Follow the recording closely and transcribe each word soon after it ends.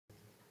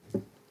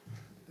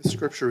The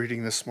scripture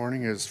reading this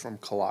morning is from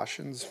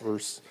Colossians,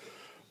 verse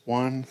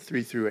 1,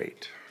 3 through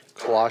 8.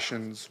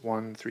 Colossians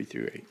 1, 3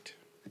 through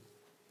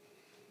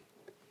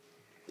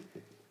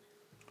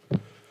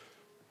 8.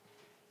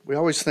 We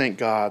always thank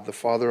God, the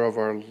Father of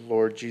our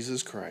Lord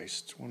Jesus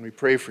Christ, when we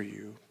pray for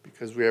you,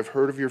 because we have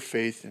heard of your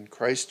faith in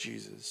Christ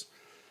Jesus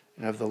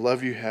and of the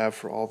love you have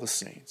for all the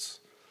saints.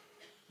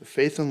 The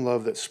faith and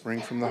love that spring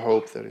from the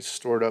hope that is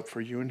stored up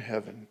for you in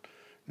heaven,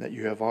 and that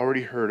you have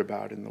already heard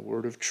about in the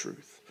word of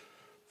truth,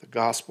 the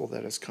gospel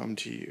that has come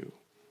to you.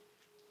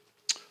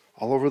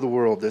 All over the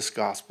world, this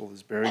gospel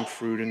is bearing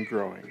fruit and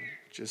growing,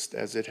 just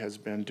as it has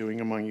been doing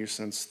among you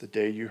since the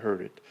day you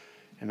heard it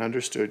and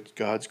understood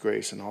God's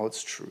grace and all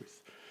its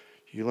truth.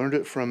 You learned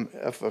it from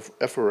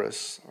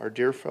Epaphras, our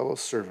dear fellow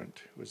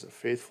servant, who is a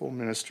faithful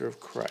minister of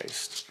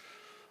Christ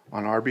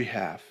on our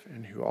behalf,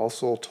 and who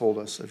also told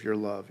us of your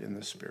love in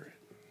the Spirit.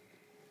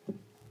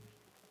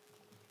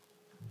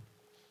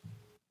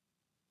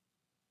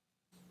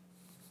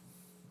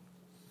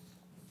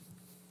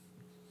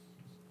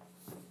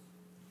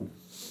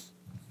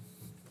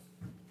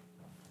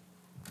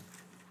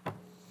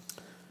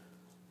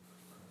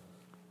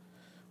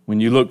 When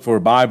you look for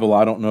a Bible,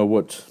 I don't know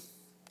what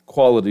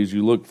qualities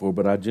you look for,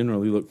 but I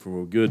generally look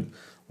for a good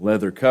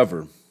leather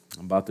cover.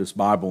 I bought this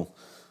Bible,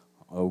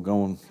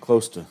 going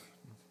close to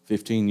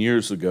 15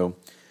 years ago,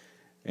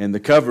 and the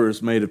cover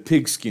is made of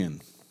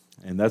pigskin,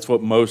 and that's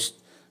what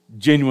most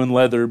genuine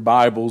leather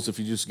Bibles, if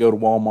you just go to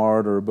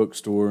Walmart or a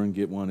bookstore and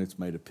get one, it's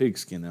made of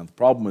pigskin. Now, the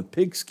problem with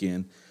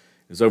pigskin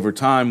is over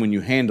time when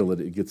you handle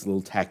it, it gets a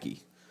little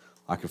tacky,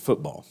 like a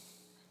football.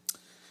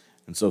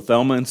 And so,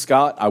 Thelma and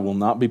Scott, I will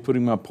not be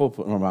putting my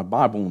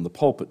Bible in the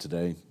pulpit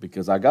today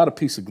because I got a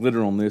piece of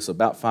glitter on this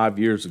about 5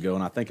 years ago,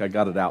 and I think I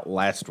got it out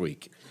last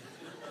week.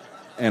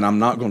 And I'm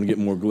not going to get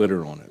more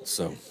glitter on it,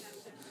 so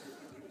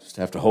just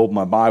have to hold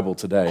my Bible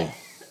today.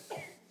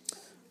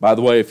 By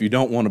the way, if you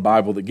don't want a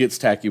Bible that gets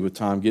tacky with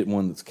time, get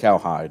one that's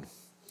cowhide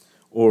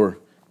or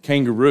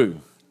kangaroo.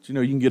 Do you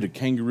know you can get a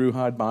kangaroo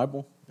hide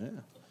Bible? Yeah.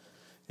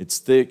 It's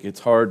thick,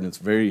 it's hard, and it's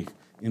very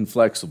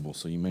inflexible,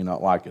 so you may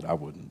not like it. I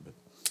wouldn't, but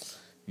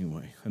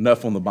anyway,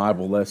 enough on the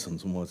Bible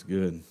lessons and what's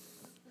good. We're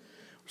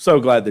so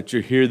glad that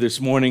you're here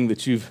this morning,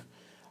 that you've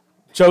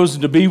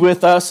chosen to be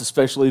with us,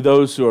 especially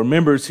those who are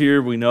members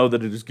here. We know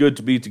that it is good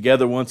to be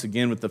together once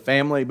again with the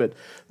family, but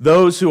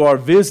those who are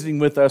visiting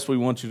with us, we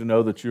want you to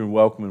know that you're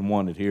welcome and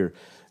wanted here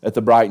at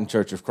the Brighton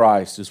Church of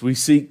Christ. As we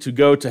seek to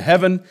go to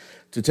heaven,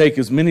 to take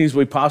as many as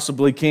we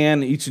possibly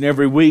can each and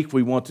every week,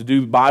 we want to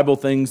do Bible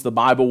things the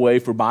Bible way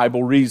for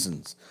Bible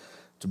reasons,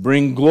 to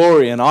bring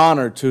glory and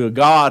honor to a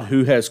God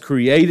who has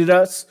created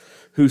us,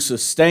 who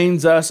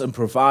sustains us and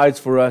provides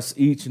for us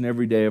each and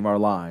every day of our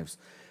lives.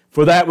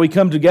 For that, we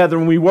come together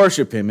and we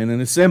worship Him in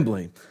an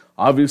assembly.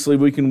 Obviously,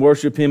 we can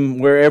worship Him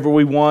wherever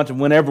we want and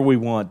whenever we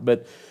want,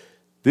 but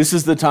this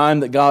is the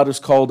time that God has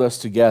called us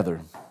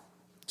together,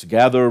 to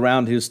gather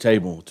around His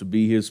table, to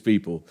be His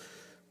people,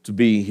 to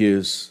be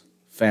His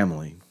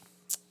family.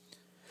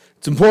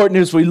 It's important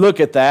as we look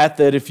at that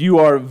if you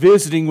are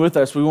visiting with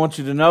us, we want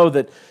you to know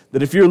that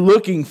if you're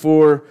looking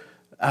for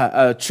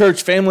a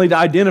church family to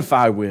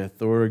identify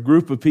with or a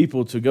group of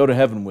people to go to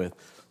heaven with,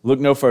 look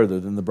no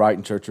further than the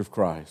Brighton Church of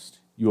Christ.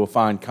 You will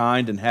find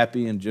kind and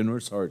happy and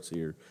generous hearts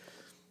here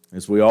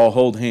as we all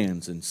hold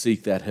hands and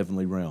seek that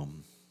heavenly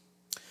realm.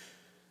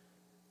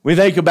 We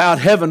think about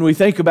heaven, we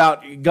think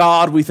about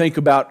God, we think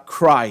about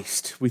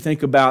Christ, we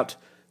think about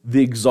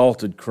the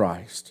exalted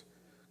Christ.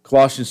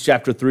 Colossians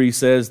chapter 3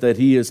 says that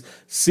He is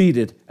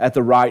seated at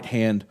the right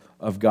hand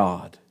of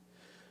God.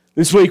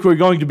 This week we're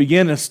going to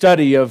begin a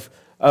study of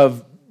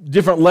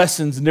different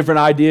lessons and different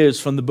ideas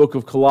from the book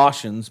of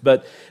Colossians.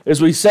 But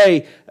as we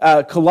say,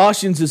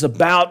 Colossians is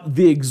about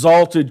the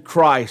exalted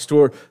Christ,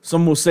 or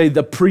some will say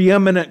the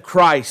preeminent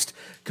Christ,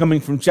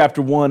 coming from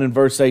chapter 1 and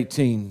verse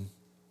 18.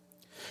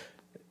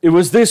 It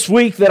was this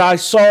week that I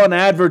saw an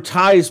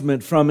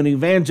advertisement from an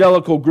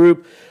evangelical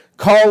group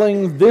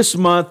calling this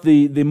month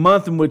the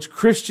month in which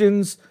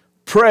Christians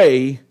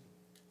pray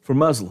for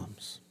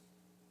Muslims.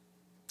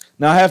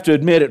 Now, I have to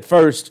admit, at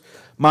first,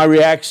 my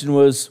reaction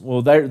was,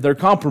 well, they're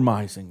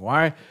compromising.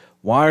 Why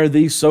are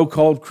these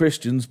so-called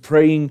Christians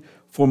praying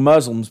for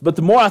Muslims? But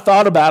the more I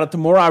thought about it, the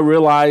more I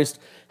realized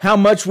how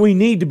much we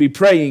need to be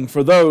praying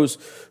for those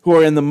who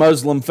are in the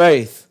Muslim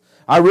faith.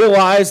 I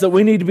realized that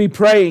we need to be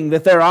praying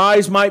that their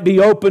eyes might be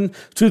open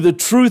to the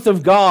truth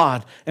of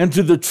God and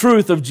to the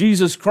truth of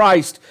Jesus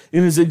Christ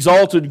in His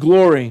exalted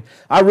glory.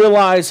 I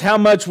realized how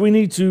much we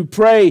need to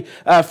pray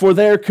for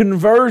their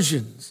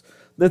conversions,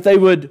 that they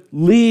would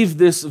leave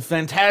this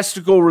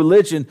fantastical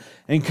religion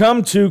and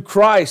come to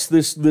Christ,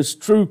 this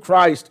true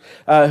Christ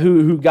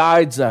who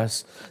guides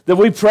us. That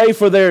we pray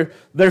for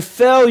their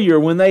failure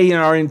when they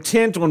are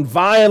intent on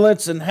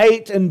violence and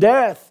hate and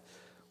death.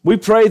 We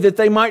pray that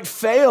they might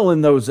fail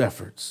in those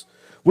efforts.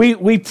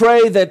 We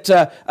pray that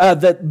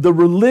the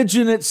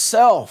religion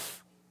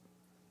itself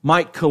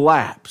might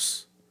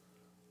collapse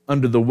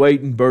under the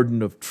weight and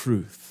burden of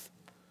truth.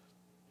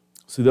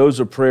 See, those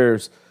are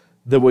prayers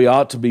that we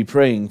ought to be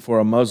praying for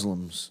our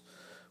Muslims.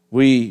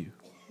 We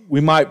we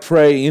might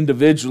pray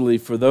individually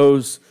for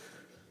those,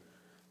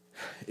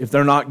 if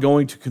they're not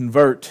going to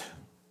convert,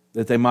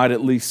 that they might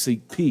at least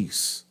seek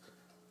peace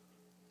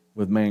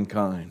with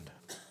mankind.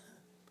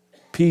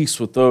 Peace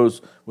with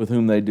those with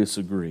whom they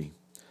disagree.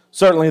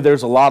 Certainly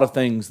there's a lot of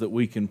things that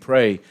we can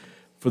pray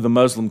for the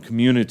Muslim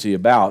community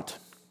about.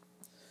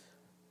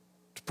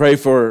 To pray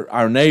for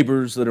our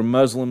neighbors that are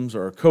Muslims,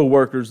 or our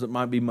co-workers that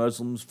might be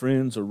Muslims,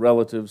 friends or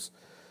relatives.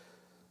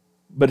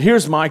 But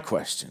here's my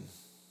question.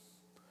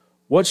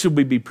 What should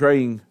we be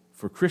praying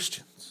for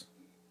Christians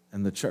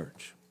and the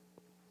church?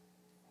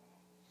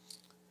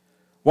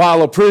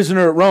 While a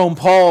prisoner at Rome,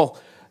 Paul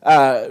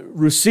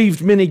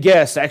received many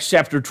guests, Acts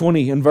chapter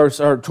 28 and verse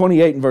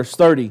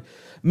 30,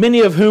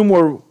 many of whom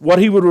were what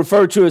he would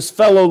refer to as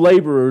fellow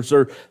laborers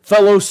or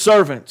fellow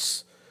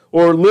servants,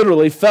 or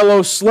literally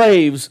fellow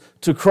slaves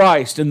to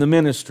Christ in the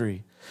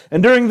ministry.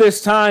 And during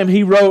this time,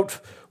 he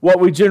wrote what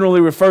we generally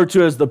refer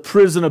to as the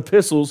prison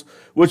epistles,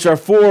 which are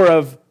four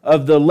of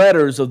the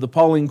letters of the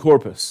Pauline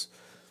corpus.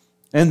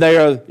 And they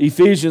are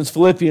Ephesians,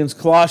 Philippians,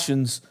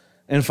 Colossians,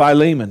 and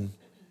Philemon.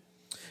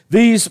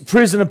 These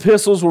prison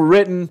epistles were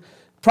written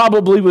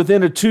probably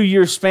within a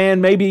 2-year span,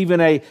 maybe even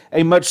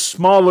a much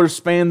smaller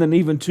span than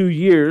even 2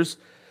 years.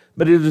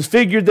 But it is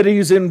figured that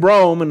he's in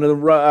Rome and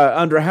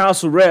under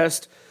house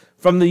arrest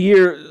from the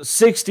year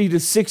 60 to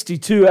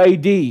 62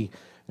 AD.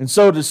 And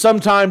so to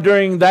sometime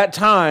during that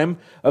time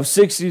of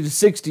 60 to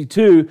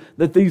 62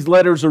 that these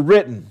letters are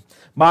written.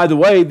 By the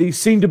way, these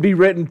seem to be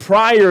written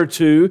prior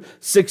to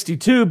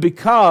 62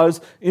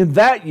 because in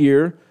that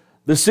year,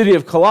 the city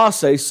of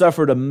Colossae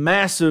suffered a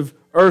massive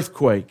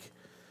earthquake.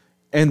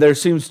 And there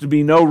seems to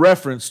be no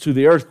reference to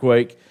the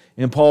earthquake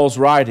in Paul's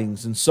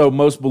writings. And so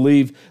most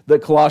believe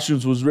that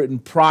Colossians was written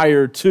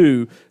prior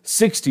to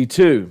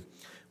 62.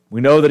 We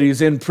know that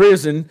he's in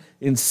prison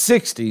in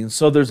 60, and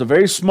so there's a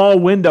very small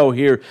window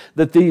here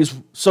that these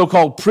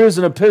so-called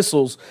prison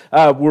epistles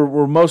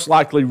were most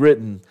likely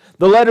written.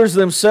 The letters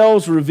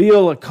themselves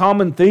reveal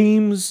common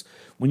themes.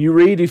 When you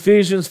read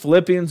Ephesians,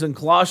 Philippians, and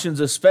Colossians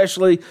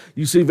especially,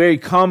 you see very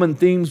common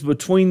themes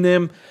between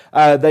them.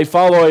 They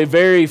follow a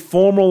very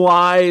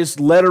formalized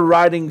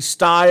letter-writing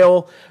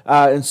style,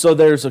 and so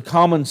there's a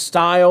common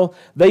style.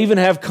 They even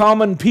have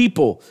common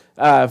people.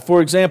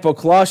 For example,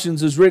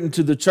 Colossians is written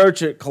to the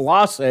church at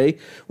Colossae,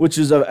 which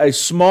is a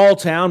small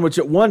town, which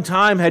at one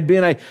time had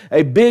been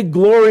a big,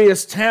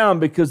 glorious town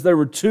because there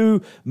were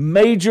two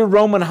major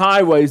Roman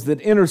highways that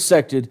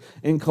intersected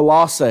in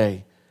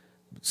Colossae.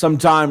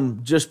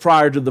 Sometime just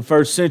prior to the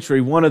first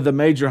century, one of the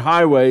major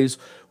highways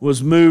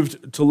was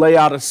moved to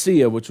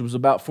Laodicea, which was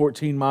about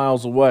 14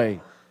 miles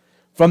away.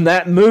 From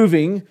that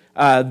moving,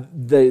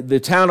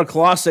 the town of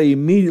Colossae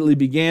immediately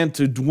began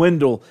to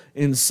dwindle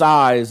in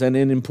size and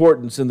in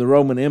importance in the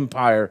Roman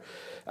Empire.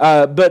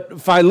 But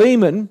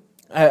Philemon,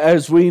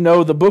 as we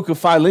know, the book of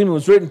Philemon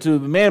was written to a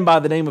man by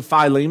the name of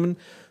Philemon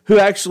who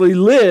actually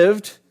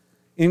lived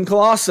in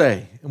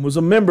Colossae and was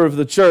a member of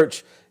the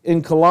church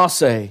in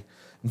Colossae.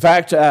 In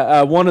fact,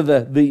 one of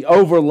the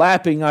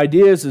overlapping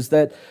ideas is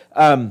that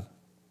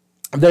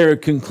their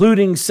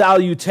concluding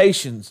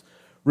salutations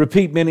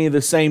repeat many of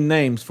the same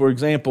names. For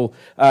example,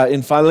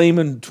 in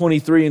Philemon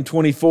 23 and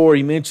 24,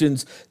 he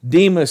mentions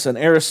Demas and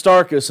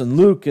Aristarchus and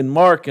Luke and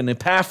Mark and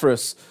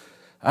Epaphras.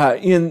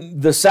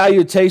 In the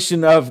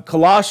salutation of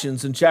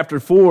Colossians in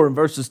chapter 4 and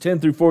verses 10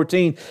 through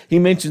 14, he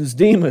mentions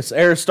Demas,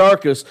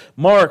 Aristarchus,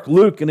 Mark,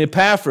 Luke, and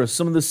Epaphras,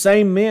 some of the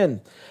same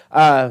men.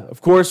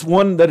 Of course,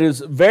 one that is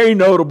very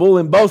notable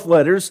in both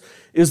letters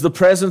is the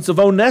presence of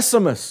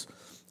Onesimus,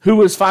 who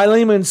was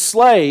Philemon's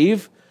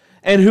slave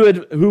and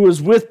who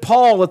was with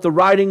Paul at the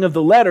writing of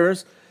the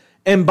letters,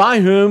 and by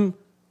whom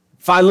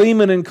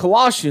Philemon and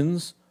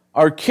Colossians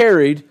are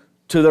carried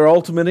to their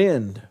ultimate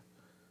end.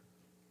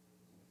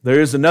 There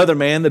is another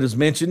man that is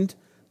mentioned,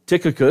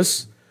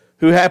 Tychicus,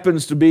 who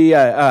happens to be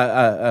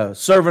a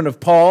servant of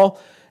Paul,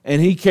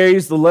 and he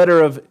carries the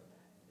letter of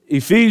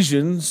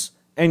Ephesians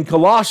and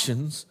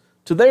Colossians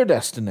to their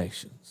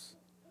destinations.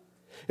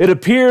 It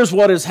appears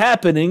what is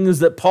happening is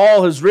that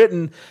Paul has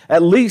written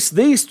at least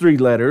these three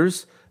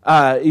letters,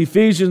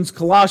 Ephesians,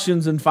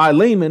 Colossians, and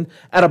Philemon,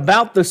 at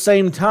about the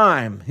same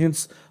time,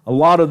 hence a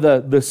lot of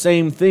the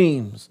same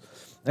themes.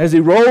 As he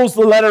rolls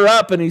the letter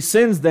up and he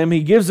sends them,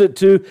 he gives it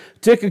to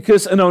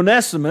Tychicus and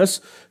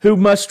Onesimus, who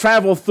must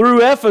travel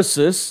through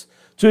Ephesus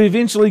to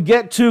eventually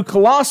get to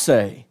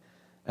Colossae.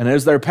 And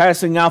as they're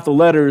passing out the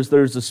letters,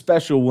 there's a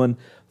special one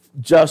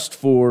just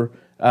for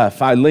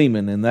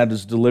Philemon, and that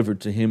is delivered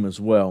to him as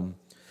well.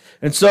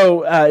 And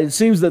so it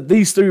seems that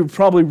these three were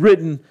probably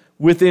written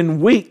within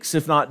weeks,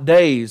 if not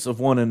days, of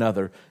one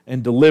another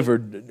and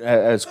delivered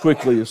as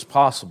quickly as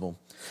possible.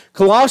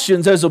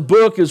 Colossians as a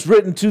book is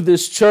written to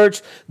this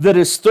church that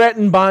is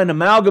threatened by an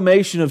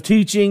amalgamation of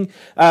teaching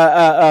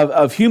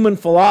of human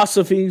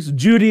philosophies,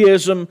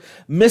 Judaism,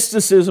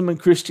 mysticism, and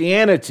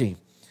Christianity.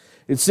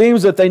 It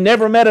seems that they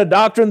never met a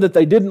doctrine that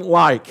they didn't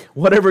like.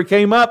 Whatever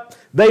came up,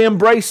 they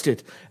embraced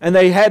it, and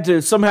they had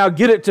to somehow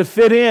get it to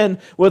fit in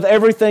with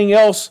everything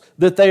else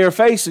that they are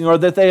facing or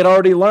that they had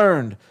already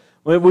learned.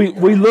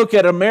 We look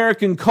at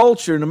American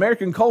culture, and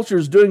American culture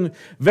is doing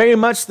very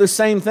much the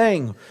same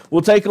thing.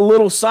 We'll take a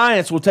little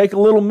science, we'll take a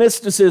little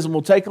mysticism,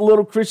 we'll take a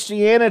little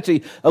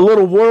Christianity, a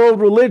little world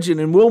religion,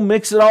 and we'll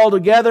mix it all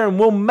together and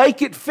we'll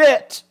make it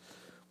fit.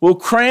 We'll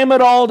cram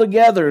it all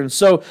together. And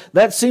so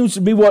that seems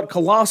to be what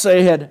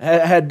Colossae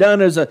had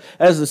done as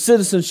a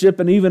citizenship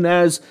and even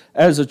as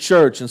a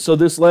church. And so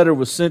this letter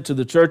was sent to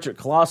the church at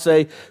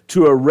Colossae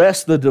to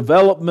arrest the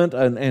development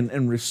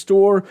and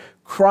restore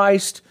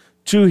Christ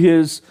to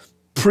His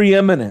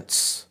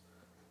preeminence.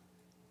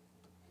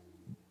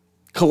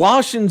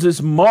 Colossians is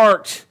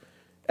marked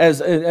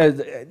as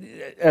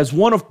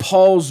one of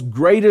Paul's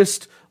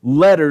greatest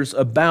letters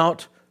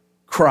about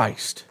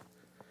Christ.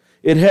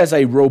 It has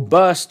a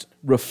robust,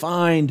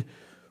 refined,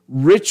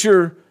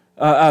 richer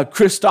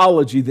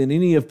Christology than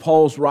any of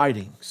Paul's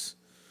writings.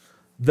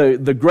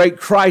 The great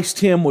Christ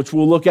hymn, which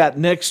we'll look at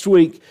next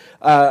week,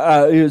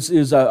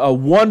 is a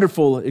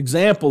wonderful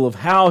example of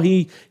how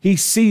he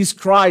sees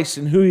Christ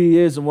and who He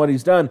is and what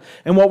He's done.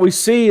 And what we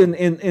see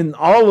in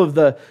all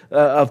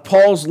of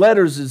Paul's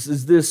letters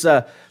is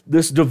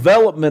this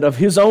development of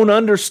his own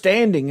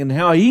understanding and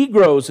how he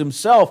grows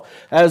himself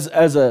as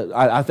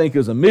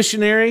a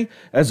missionary,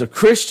 as a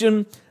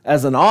Christian,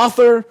 as an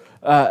author,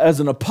 as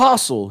an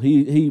apostle.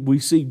 We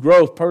see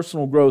growth,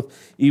 personal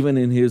growth, even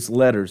in his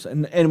letters.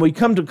 And we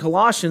come to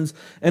Colossians,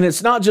 and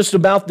it's not just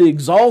about the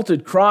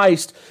exalted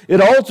Christ.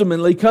 It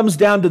ultimately comes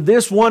down to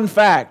this one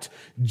fact: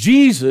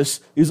 Jesus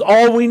is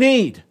all we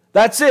need.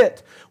 That's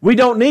it. We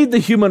don't need the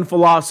human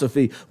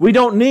philosophy. We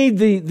don't need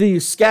the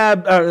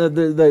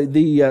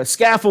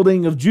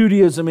scaffolding of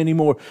Judaism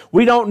anymore.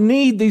 We don't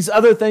need these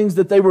other things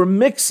that they were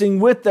mixing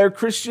with their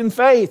Christian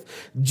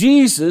faith.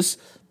 Jesus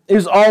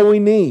is all we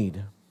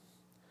need.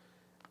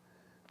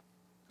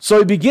 So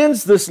he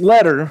begins this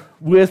letter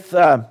with,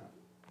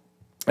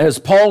 as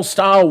Paul's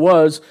style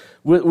was,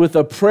 with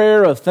a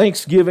prayer of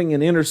thanksgiving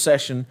and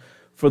intercession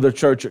for the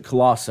church at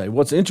Colossae.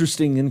 What's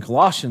interesting in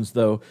Colossians,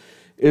 though,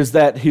 is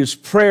that his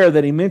prayer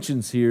that he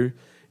mentions here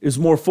is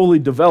more fully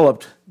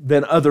developed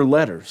than other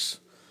letters.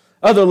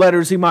 Other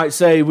letters he might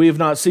say, we have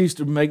not ceased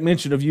to make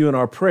mention of you in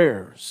our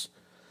prayers.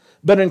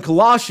 But in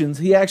Colossians,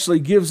 he actually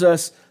gives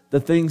us the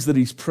things that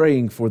he's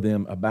praying for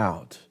them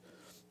about,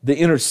 the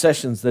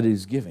intercessions that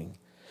he's giving.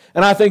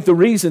 And I think the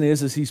reason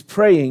is he's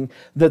praying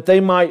that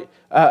they might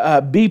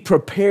be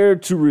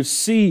prepared to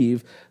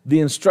receive the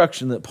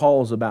instruction that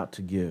Paul is about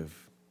to give.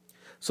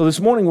 So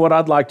this morning what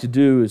I'd like to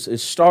do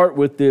is start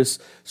with this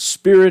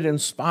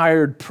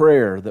Spirit-inspired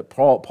prayer that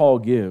Paul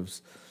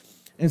gives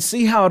and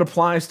see how it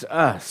applies to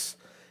us.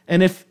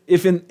 And if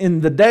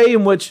in the day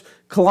in which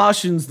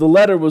Colossians, the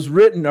letter was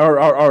written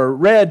or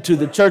read to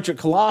the church at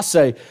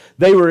Colossae,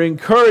 they were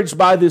encouraged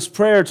by this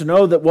prayer to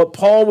know that what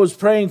Paul was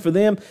praying for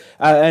them,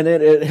 and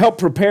it helped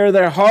prepare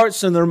their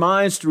hearts and their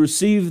minds to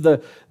receive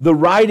the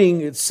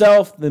writing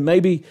itself, then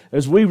maybe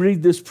as we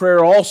read this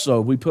prayer also,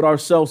 we put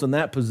ourselves in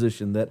that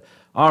position that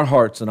our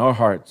hearts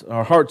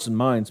and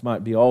minds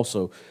might be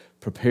also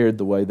prepared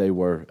the way they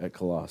were at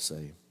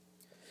Colossae.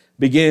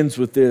 Begins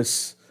with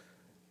this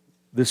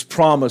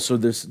promise or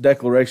this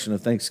declaration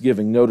of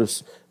thanksgiving.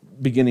 Notice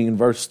beginning in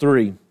verse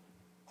 3.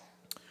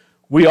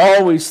 We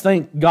always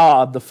thank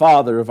God, the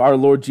Father of our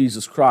Lord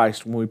Jesus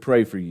Christ, when we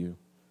pray for you.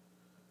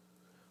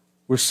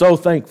 We're so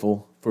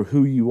thankful for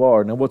who you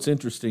are. Now what's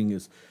interesting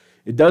is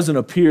it doesn't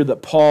appear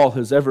that Paul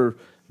has ever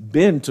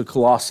been to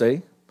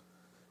Colossae.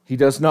 He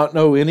does not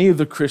know any of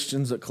the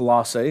Christians at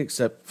Colossae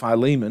except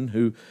Philemon,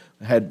 who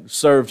had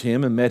served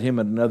him and met him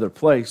at another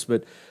place.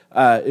 But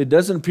it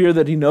doesn't appear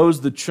that he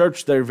knows the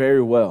church there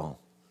very well.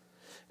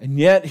 And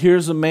yet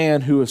here's a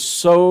man who is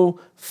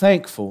so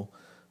thankful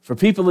for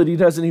people that he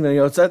doesn't even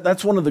know.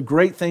 That's one of the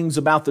great things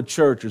about the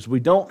church is we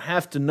don't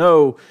have to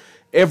know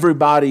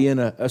everybody in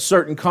a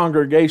certain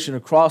congregation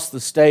across the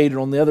state or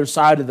on the other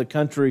side of the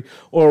country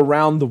or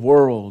around the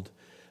world.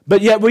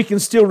 But yet we can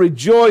still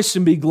rejoice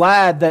and be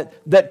glad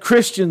that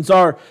Christians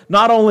are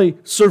not only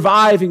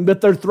surviving,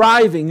 but they're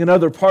thriving in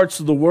other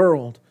parts of the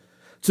world.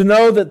 To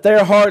know that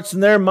their hearts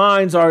and their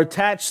minds are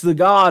attached to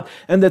God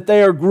and that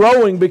they are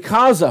growing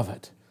because of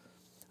it.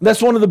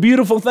 That's one of the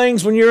beautiful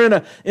things when you're in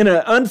an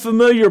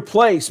unfamiliar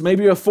place,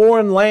 maybe a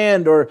foreign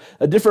land or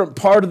a different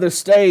part of the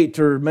state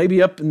or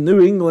maybe up in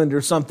New England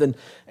or something,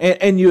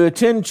 and you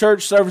attend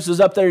church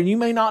services up there and you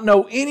may not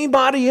know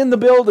anybody in the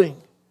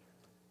building,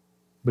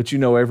 but you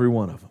know every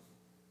one of them.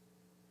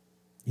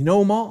 You know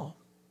them all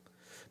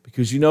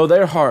because you know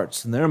their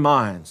hearts and their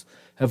minds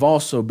have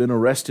also been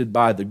arrested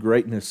by the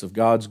greatness of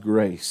God's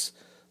grace,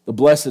 the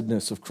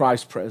blessedness of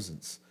Christ's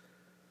presence,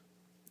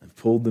 and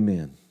pulled them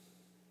in.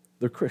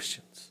 They're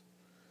Christians.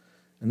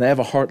 And they have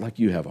a heart like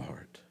you have a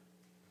heart.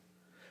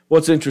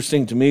 What's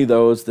interesting to me,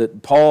 though, is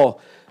that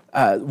Paul,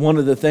 one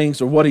of the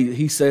things, or what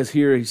he says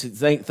here, he's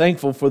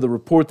thankful for the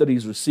report that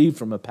he's received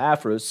from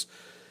Epaphras.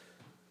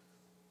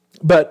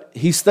 But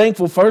he's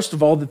thankful, first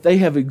of all, that they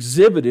have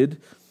exhibited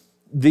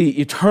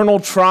the eternal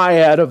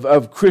triad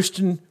of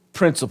Christian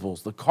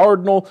principles, the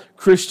cardinal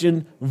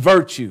Christian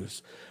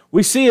virtues.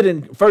 We see it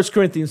in 1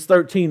 Corinthians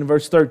 13,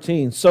 verse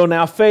 13. So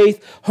now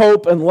faith,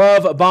 hope, and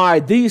love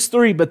abide, these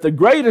three, but the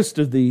greatest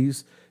of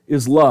these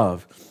is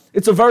love.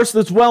 It's a verse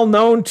that's well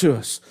known to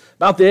us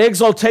about the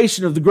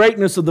exaltation of the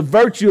greatness of the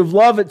virtue of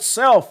love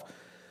itself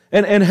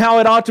and how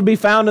it ought to be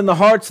found in the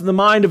hearts and the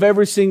mind of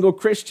every single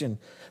Christian.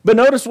 But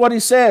notice what he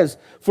says,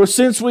 for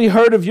since we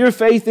heard of your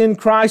faith in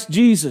Christ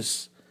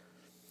Jesus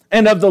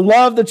and of the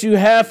love that you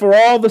have for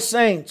all the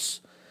saints,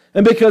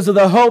 and because of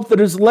the hope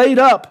that is laid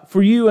up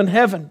for you in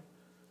heaven.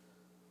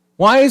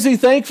 Why is he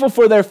thankful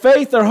for their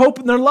faith, their hope,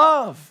 and their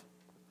love?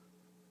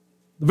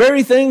 The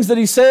very things that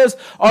he says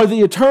are the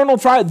eternal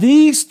triumph.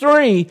 These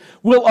three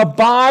will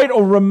abide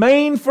or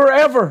remain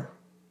forever.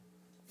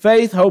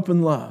 Faith, hope,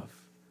 and love.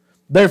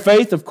 Their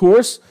faith, of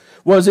course,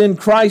 was in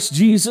Christ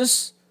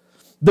Jesus,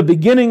 the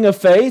beginning of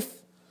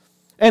faith.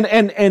 And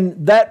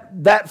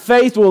that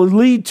faith will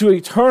lead to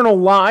eternal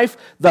life,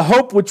 the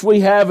hope which we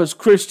have as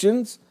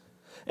Christians.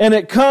 And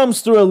it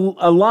comes through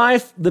a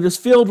life that is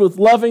filled with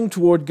loving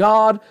toward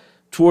God,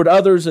 toward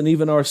others, and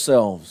even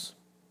ourselves.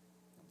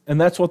 And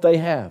that's what they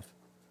have.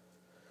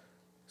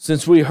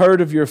 Since we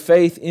heard of your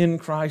faith in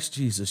Christ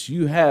Jesus,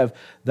 you have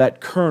that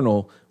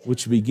kernel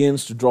which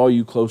begins to draw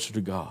you closer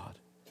to God.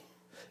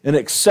 An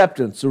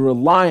acceptance, a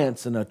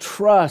reliance, and a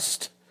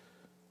trust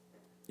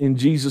in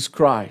Jesus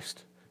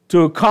Christ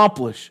to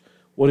accomplish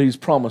what He's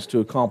promised to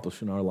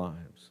accomplish in our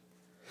lives.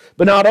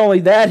 But not only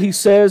that, he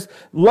says,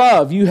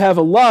 love. You have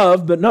a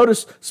love, but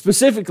notice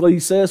specifically he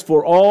says,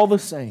 for all the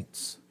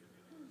saints.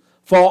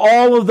 For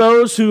all of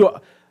those who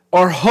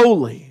are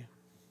holy.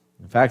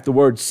 In fact, the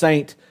word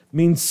saint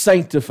means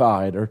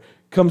sanctified, or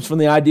comes from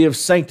the idea of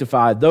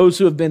sanctified. Those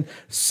who have been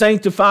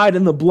sanctified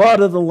in the blood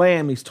of the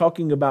Lamb. He's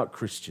talking about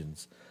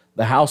Christians,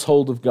 the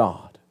household of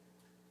God.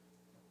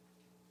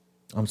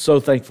 I'm so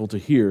thankful to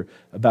hear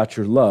about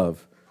your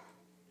love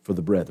for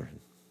the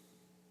brethren.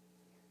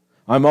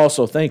 I'm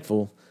also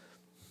thankful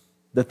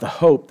that the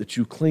hope that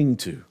you cling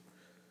to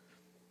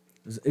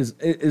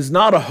is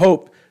not a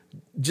hope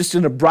just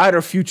in a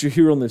brighter future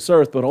here on this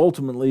earth, but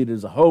ultimately it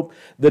is a hope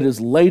that is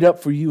laid up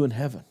for you in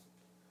heaven.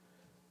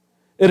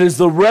 It is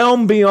the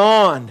realm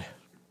beyond.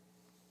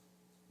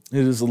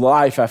 It is the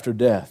life after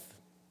death,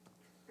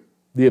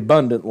 the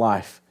abundant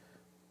life,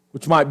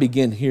 which might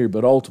begin here,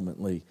 but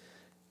ultimately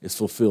is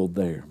fulfilled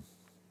there.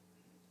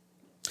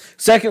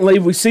 Secondly,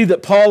 we see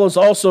that Paul is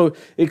also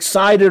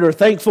excited or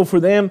thankful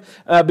for them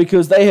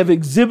because they have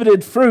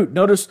exhibited fruit.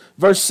 Notice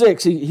verse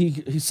 6,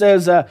 he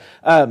says,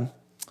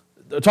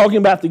 talking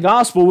about the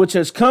gospel, which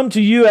has come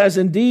to you as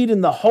indeed in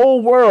the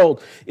whole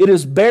world it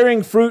is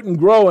bearing fruit and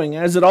growing,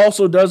 as it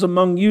also does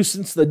among you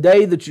since the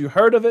day that you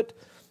heard of it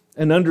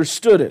and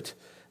understood it,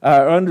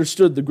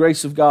 understood the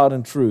grace of God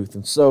and truth.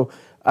 And so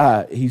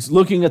he's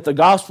looking at the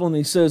gospel and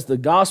he says the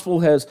gospel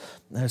has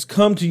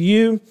come to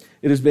you.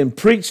 It has been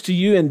preached to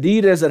you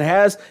indeed as it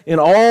has in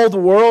all the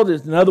world.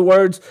 In other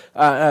words,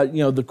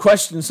 the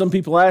question some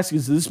people ask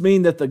is, does this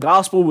mean that the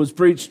gospel was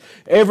preached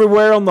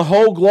everywhere on the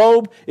whole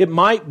globe? It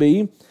might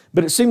be,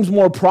 but it seems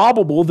more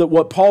probable that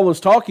what Paul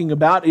is talking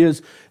about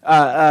is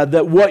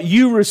that what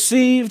you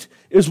received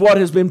is what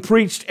has been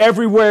preached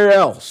everywhere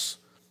else.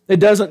 It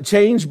doesn't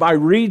change by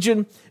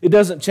region. It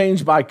doesn't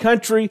change by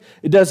country.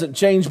 It doesn't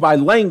change by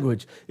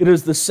language. It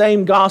is the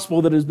same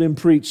gospel that has been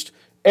preached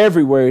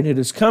everywhere, and it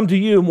has come to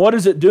you. And what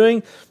is it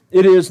doing?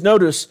 It is,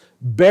 notice,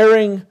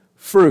 bearing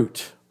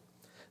fruit.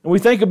 And we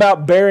think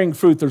about bearing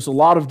fruit. There's a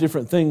lot of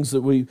different things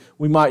that we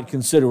might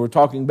consider. We're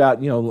talking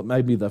about,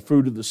 maybe the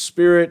fruit of the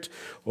Spirit,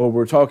 or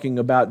we're talking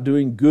about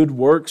doing good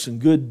works and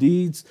good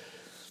deeds.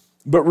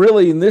 But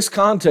really, in this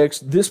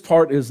context, this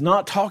part is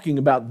not talking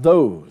about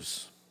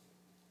those.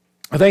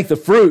 I think the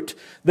fruit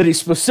that he's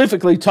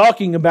specifically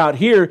talking about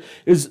here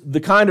is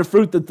the kind of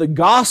fruit that the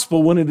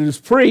gospel, when it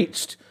is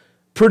preached,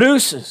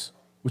 produces,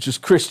 which is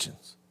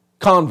Christians,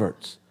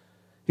 converts.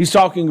 He's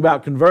talking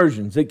about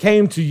conversions. It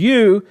came to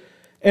you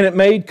and it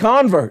made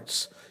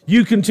converts.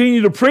 You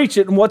continue to preach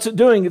it, and what's it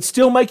doing? It's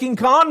still making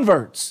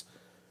converts.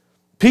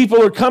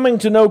 People are coming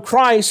to know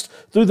Christ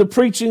through the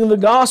preaching of the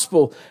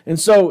gospel. And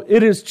so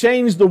it has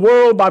changed the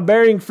world by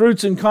bearing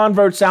fruits and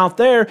converts out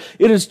there.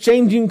 It is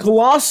changing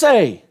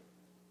Colossae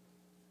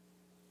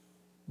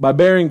by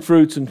bearing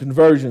fruits and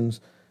conversions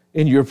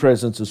in your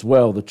presence as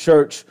well. The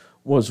church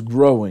was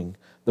growing.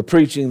 The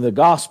preaching of the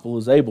gospel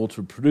is able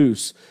to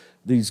produce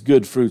these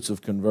good fruits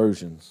of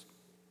conversions.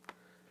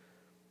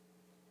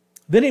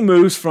 Then he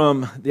moves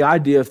from the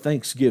idea of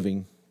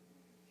thanksgiving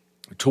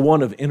to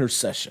one of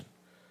intercession.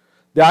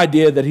 The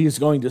idea that he's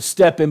going to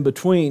step in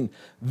between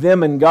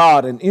them and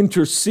God and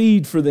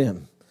intercede for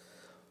them,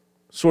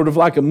 sort of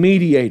like a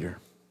mediator.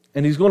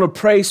 And he's going to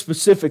pray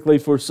specifically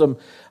for some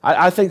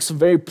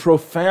very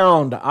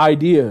profound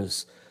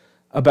ideas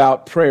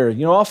about prayer.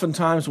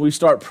 Oftentimes we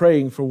start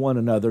praying for one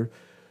another,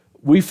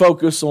 we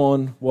focus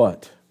on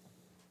what?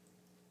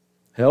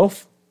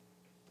 Health,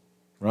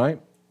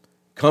 right?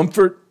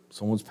 Comfort.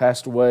 Someone's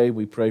passed away,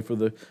 we pray for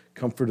the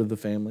comfort of the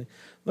family.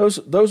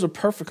 Those are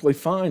perfectly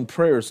fine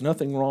prayers,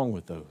 nothing wrong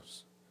with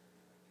those.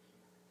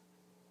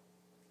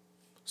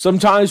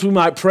 Sometimes we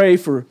might pray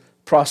for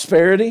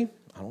prosperity.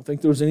 I don't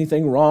think there's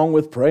anything wrong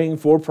with praying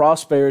for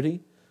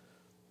prosperity.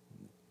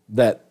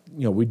 That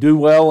we do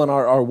well in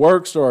our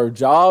works or our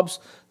jobs.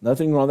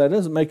 Nothing wrong. That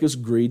doesn't make us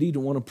greedy to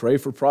want to pray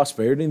for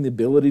prosperity and the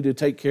ability to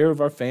take care of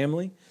our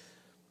family.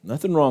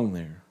 Nothing wrong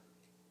there.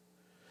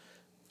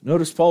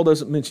 Notice Paul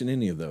doesn't mention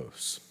any of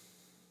those.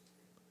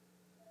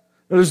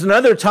 There's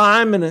another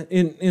time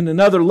in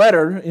another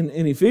letter in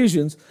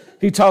Ephesians,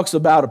 he talks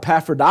about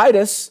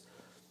Epaphroditus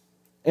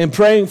and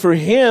praying for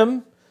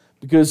him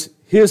because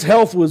his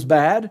health was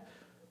bad,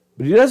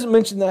 but he doesn't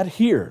mention that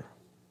here.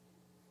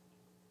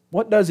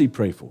 What does he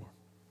pray for?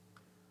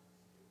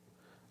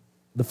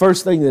 The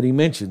first thing that he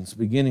mentions,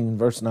 beginning in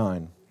verse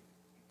 9.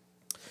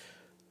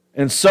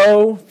 And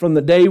so, from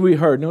the day we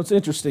heard. Now, it's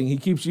interesting. He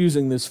keeps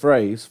using this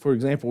phrase. For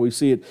example, we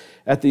see it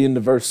at the end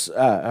of at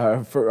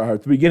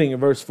the beginning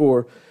of verse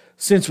 4.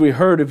 Since we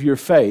heard of your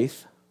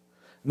faith.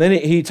 And then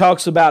he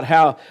talks about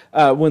how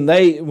when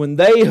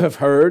they have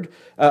heard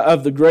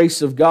of the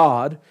grace of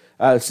God,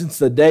 since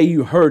the day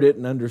you heard it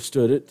and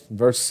understood it, in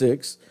verse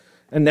 6.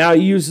 And now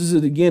he uses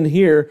it again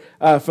here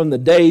from the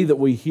day that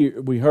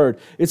we heard.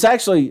 It's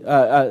actually,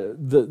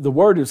 the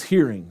word is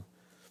hearing.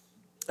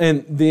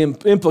 And the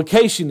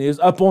implication is,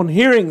 upon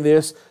hearing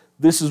this,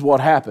 this is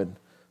what happened.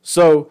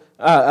 So,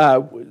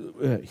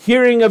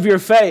 hearing of your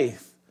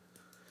faith,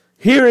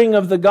 hearing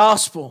of the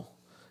gospel.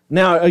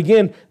 Now,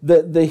 again,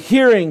 the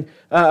hearing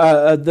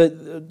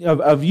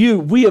of you,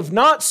 we have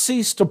not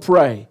ceased to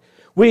pray.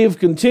 We have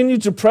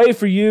continued to pray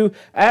for you,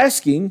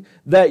 asking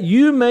that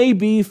you may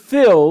be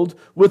filled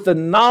with the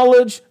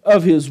knowledge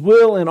of His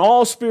will in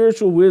all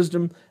spiritual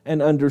wisdom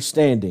and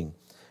understanding.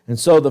 And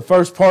so the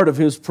first part of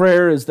his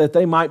prayer is that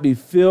they might be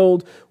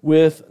filled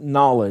with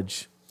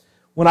knowledge.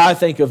 When I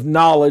think of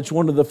knowledge,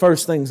 one of the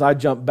first things I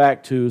jump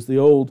back to is the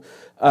old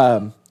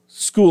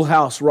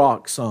Schoolhouse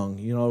Rock song,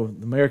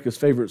 America's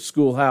favorite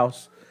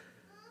schoolhouse.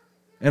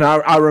 And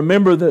I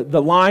remember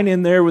the line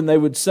in there when they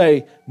would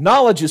say,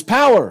 knowledge is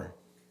power.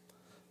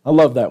 I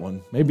love that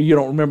one. Maybe you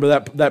don't remember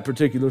that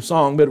particular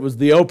song, but it was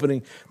the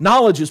opening.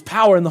 Knowledge is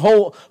power, and the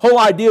whole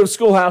idea of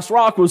Schoolhouse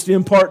Rock was to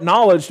impart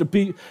knowledge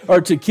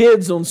to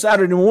kids on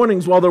Saturday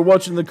mornings while they're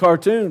watching the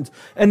cartoons.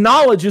 And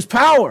knowledge is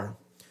power.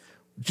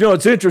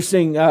 It's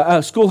interesting.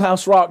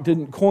 Schoolhouse Rock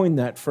didn't coin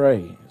that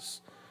phrase.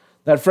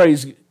 That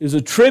phrase is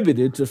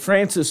attributed to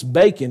Francis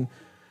Bacon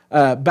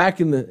back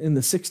in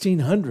the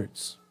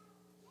 1600s.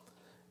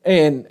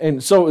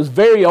 And so it was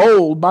very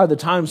old by the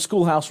time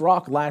Schoolhouse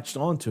Rock latched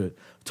onto it.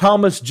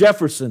 Thomas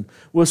Jefferson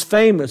was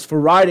famous for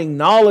writing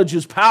knowledge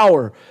is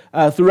power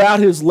throughout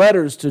his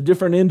letters to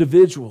different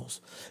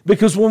individuals.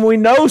 Because when we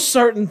know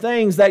certain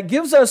things, it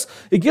gives us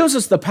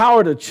the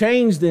power to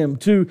change them,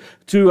 to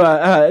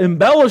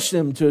embellish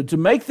them, to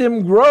make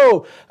them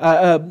grow.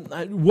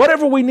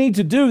 Whatever we need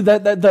to do,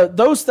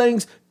 those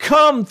things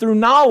come through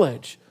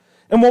knowledge.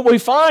 And what we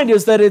find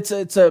is that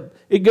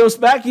it goes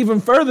back even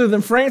further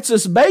than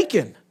Francis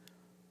Bacon.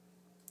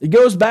 It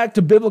goes back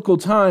to biblical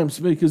times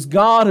because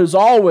God has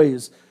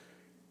always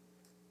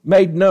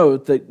made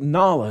note that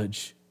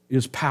knowledge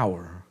is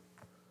power.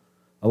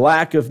 A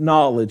lack of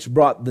knowledge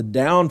brought the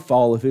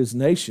downfall of his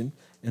nation.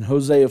 In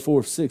Hosea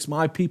 4:6,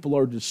 my people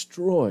are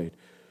destroyed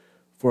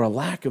for a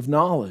lack of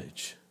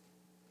knowledge.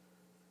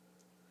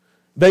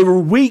 They were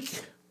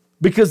weak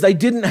because they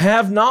didn't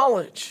have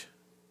knowledge.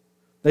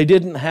 They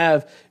didn't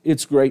have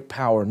its great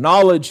power.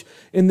 Knowledge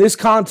in this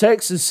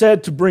context is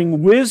said to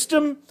bring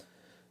wisdom,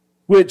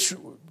 which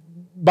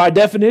by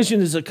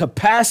definition is a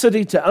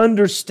capacity to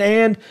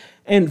understand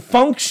and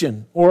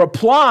function or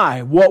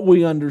apply what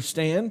we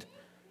understand.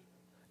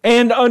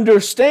 And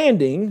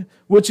understanding,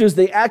 which is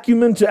the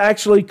acumen to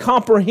actually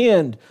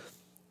comprehend.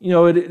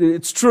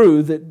 It's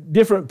true that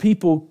different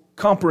people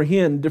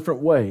comprehend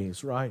different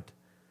ways, right?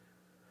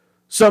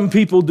 Some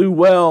people do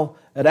well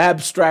at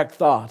abstract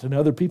thought, and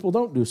other people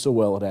don't do so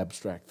well at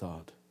abstract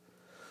thought.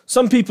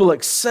 Some people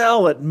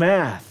excel at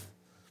math.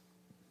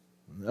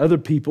 Other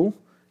people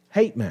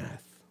hate math.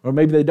 Or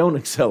maybe they don't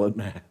excel at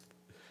math.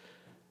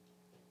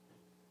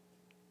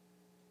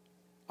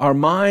 Our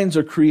minds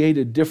are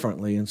created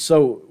differently. And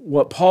so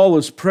what Paul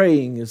is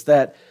praying is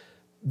that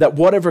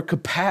whatever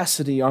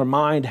capacity our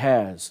mind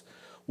has,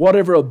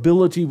 whatever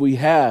ability we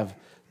have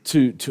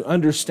to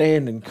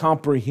understand and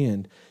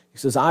comprehend, he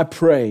says, I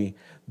pray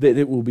that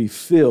it will be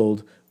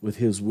filled with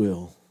His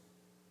will.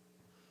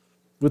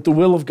 With the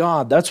will of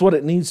God. That's what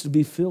it needs to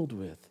be filled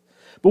with.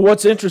 But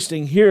what's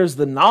interesting here is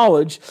the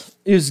knowledge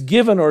is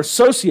given or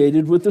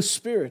associated with the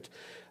Spirit.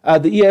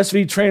 The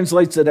ESV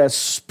translates it as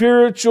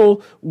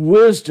spiritual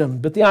wisdom.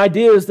 But the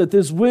idea is that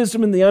this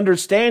wisdom and the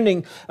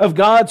understanding of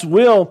God's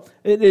will,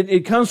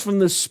 it comes from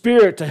the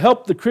Spirit to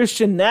help the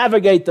Christian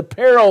navigate the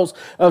perils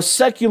of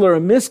secular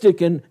and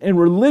mystic and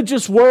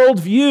religious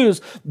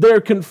worldviews.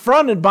 They're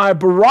confronted by a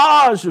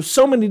barrage of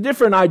so many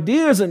different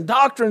ideas and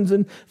doctrines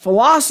and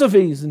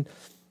philosophies. And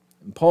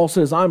Paul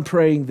says, I'm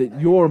praying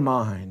that your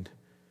mind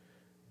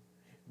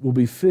will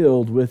be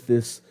filled with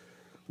this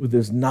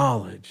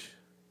knowledge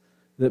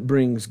that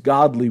brings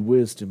godly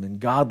wisdom and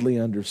godly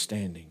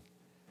understanding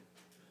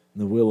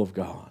in the will of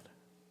God.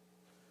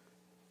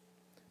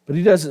 But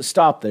he doesn't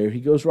stop there.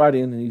 He goes right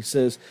in and he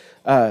says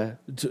that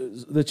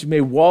you may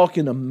walk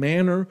in a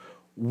manner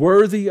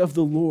worthy of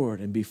the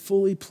Lord and be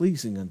fully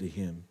pleasing unto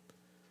Him.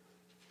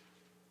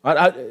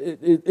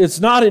 It's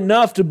not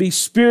enough to be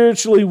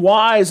spiritually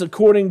wise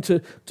according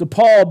to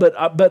Paul,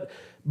 but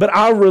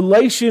our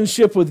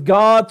relationship with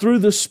God through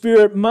the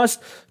Spirit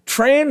must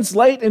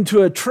translate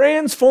into a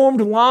transformed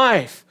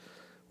life.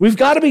 We've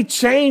got to be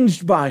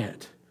changed by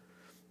it.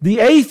 The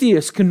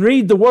atheist can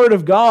read the Word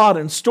of God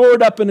and store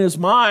it up in his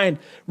mind,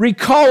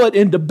 recall it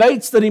in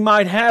debates that he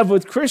might have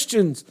with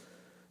Christians,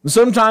 and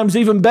sometimes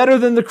even better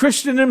than the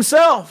Christian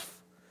himself.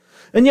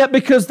 And yet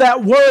because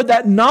that word,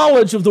 that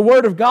knowledge of the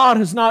Word of God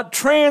has not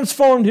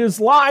transformed his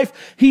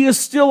life, he is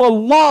still a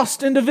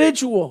lost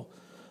individual.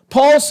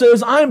 Paul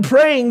says, I'm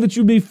praying that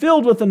you be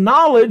filled with the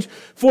knowledge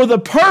for the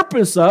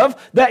purpose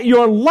of that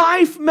your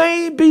life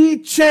may be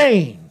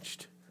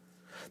changed,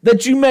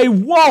 that you may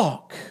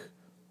walk.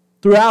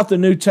 Throughout the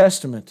New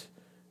Testament,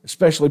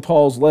 especially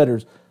Paul's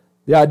letters,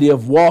 the idea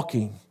of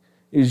walking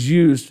is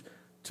used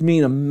to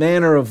mean a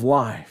manner of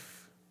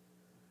life,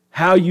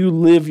 how you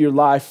live your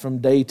life from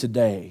day to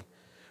day.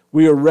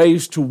 We are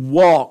raised to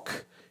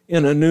walk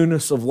in a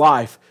newness of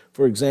life.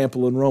 For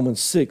example, in Romans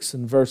 6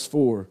 and verse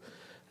 4,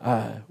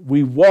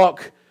 we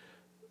walk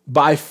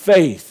by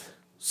faith,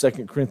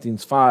 2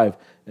 Corinthians 5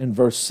 and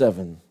verse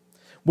 7.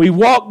 We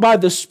walk by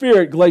the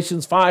Spirit,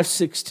 Galatians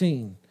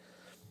 5:16.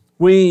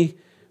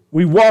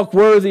 We walk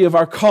worthy of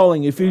our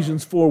calling,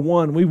 Ephesians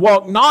 4:1. We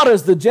walk not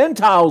as the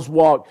Gentiles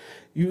walk,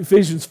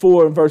 Ephesians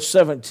 4 and verse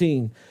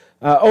 17.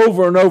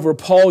 Over and over,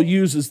 Paul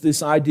uses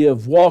this idea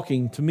of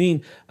walking to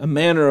mean a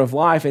manner of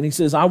life. And he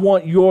says, I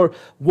want your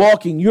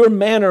walking, your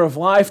manner of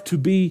life to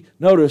be,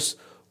 notice,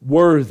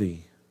 worthy.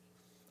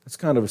 That's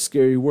kind of a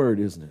scary word,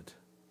 isn't it?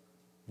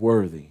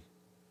 Worthy.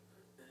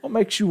 What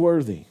makes you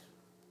worthy?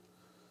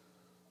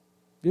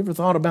 Have you ever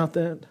thought about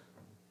that?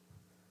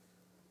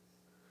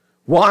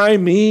 Why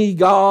me,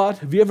 God?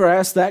 Have you ever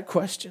asked that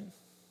question?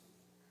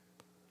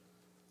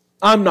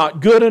 I'm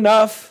not good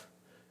enough.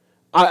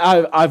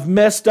 I've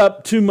messed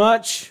up too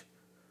much.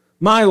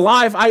 My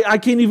life, I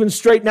can't even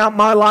straighten out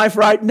my life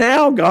right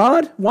now,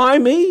 God. Why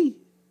me?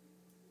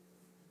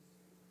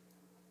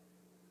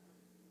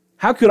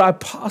 How could I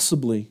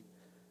possibly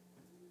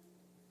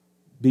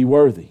be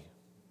worthy?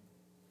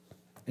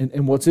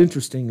 And what's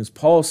interesting is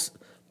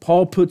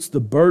Paul puts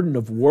the burden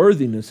of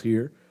worthiness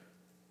here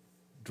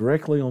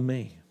directly on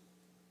me.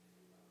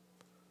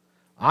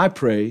 I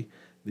pray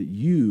that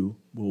you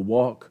will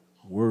walk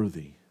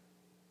worthy.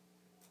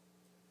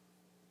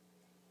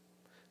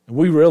 And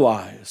we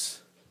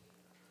realize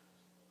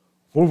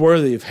we're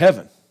worthy of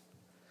heaven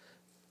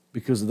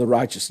because of the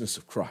righteousness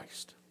of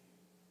Christ.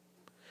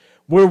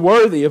 We're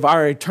worthy of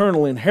our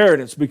eternal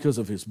inheritance because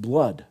of His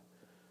blood.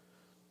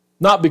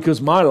 Not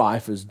because my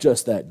life is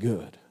just that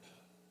good.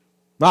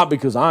 Not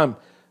because I've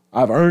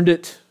earned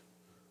it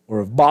or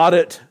have bought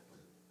it.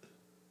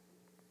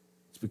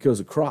 It's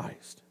because of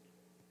Christ.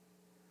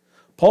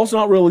 Paul's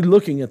not really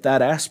looking at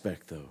that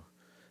aspect, though.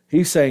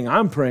 He's saying,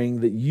 I'm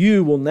praying that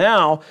you will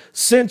now,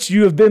 since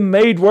you have been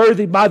made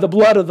worthy by the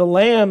blood of the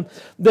Lamb,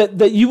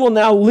 that you will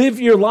now live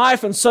your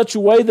life in such a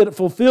way that it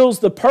fulfills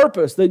the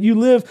purpose, that you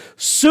live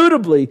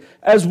suitably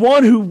as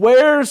one who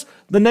wears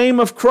the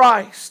name of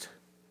Christ.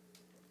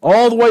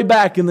 All the way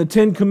back in the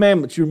Ten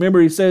Commandments, you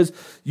remember he says,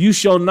 you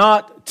shall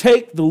not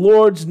take the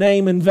Lord's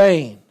name in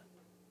vain.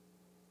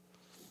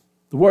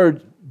 The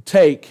word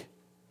take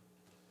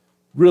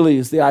really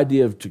is the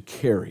idea of to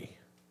carry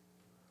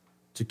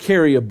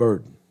a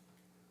burden,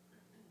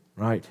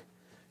 right?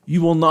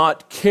 You will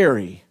not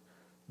carry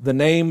the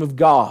name of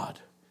God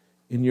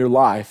in your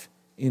life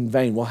in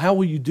vain. Well, how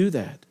will you do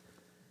that?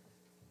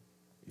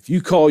 If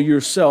you call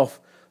yourself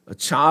a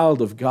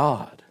child of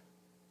God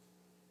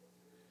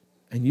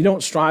and you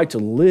don't strive to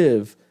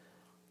live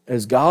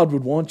as God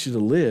would want you to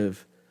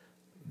live,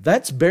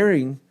 that's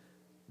bearing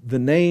the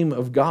name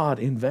of God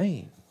in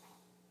vain.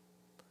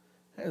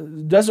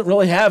 It doesn't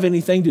really have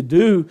anything to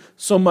do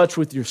so much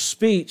with your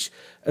speech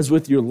as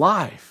with your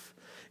life.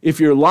 If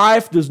your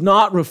life does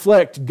not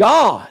reflect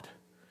God,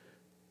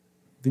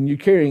 then you're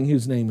carrying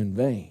His name in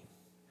vain.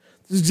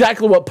 This is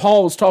exactly what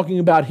Paul is talking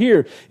about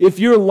here. If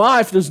your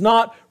life does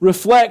not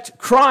reflect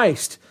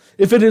Christ,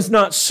 if it is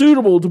not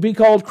suitable to be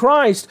called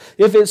Christ,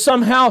 if it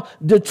somehow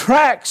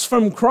detracts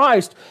from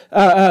Christ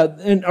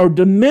or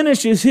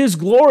diminishes His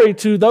glory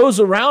to those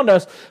around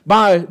us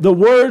by the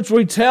words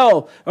we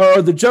tell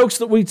or the jokes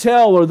that we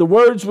tell or the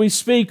words we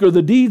speak or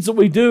the deeds that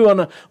we do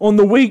on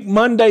the week,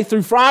 Monday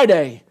through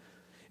Friday,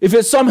 if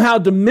it somehow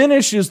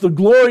diminishes the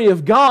glory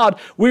of God,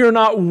 we are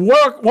not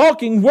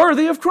walking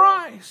worthy of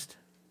Christ.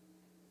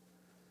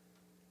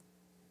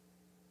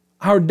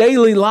 Our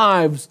daily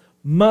lives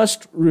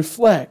must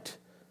reflect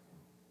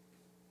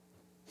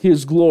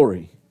His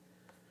glory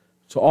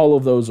to all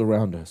of those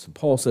around us. And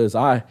Paul says,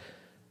 I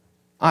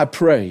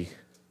pray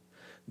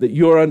that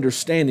your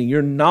understanding,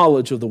 your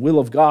knowledge of the will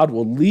of God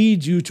will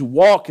lead you to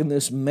walk in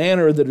this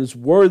manner that is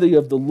worthy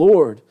of the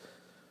Lord.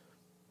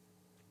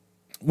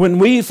 when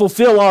we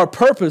fulfill our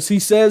purpose, he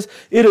says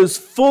it is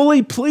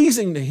fully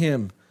pleasing to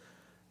him.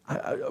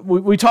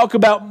 We talk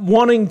about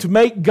wanting to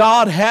make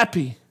God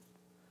happy.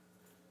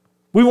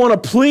 We want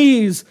to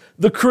please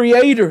the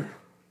Creator.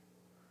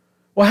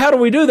 Well, how do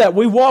we do that?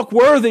 We walk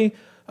worthy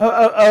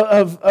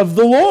of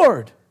the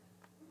Lord,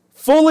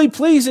 fully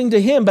pleasing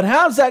to him. But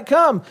how does that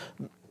come?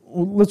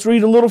 Let's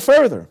read a little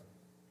further.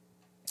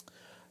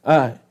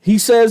 He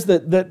says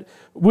that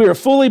we are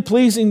fully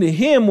pleasing to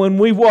him when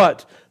we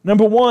what?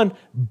 Number one,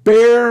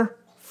 bear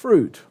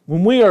fruit.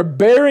 When we are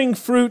bearing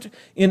fruit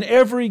in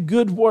every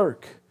good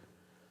work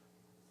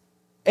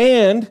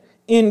and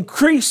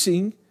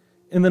increasing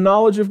in the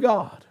knowledge of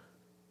God.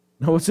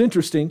 Now what's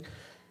interesting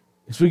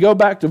is we go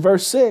back to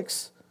verse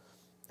 6,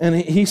 and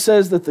he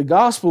says that the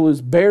gospel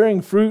is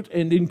bearing fruit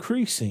and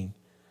increasing.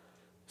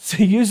 So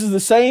he uses the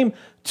same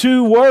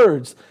two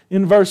words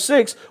in verse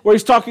 6 where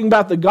he's talking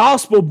about the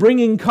gospel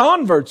bringing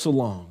converts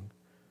along.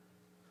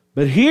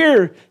 But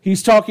here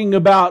he's talking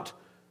about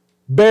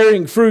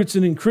bearing fruits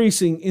and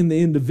increasing in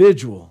the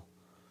individual.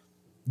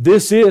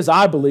 This is,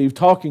 I believe,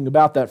 talking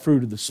about that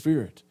fruit of the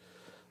Spirit.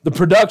 The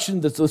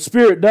production that the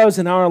Spirit does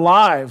in our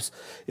lives.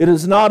 It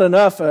is not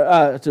enough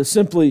to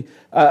simply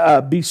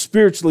be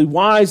spiritually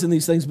wise in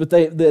these things, but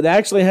that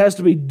actually has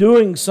to be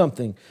doing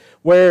something.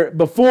 Where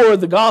before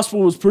the gospel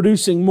was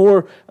producing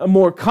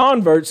more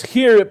converts,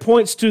 here it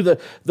points to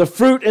the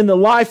fruit in the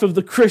life of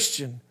the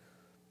Christian.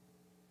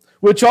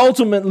 Which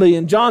ultimately,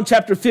 in John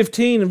chapter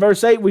 15 and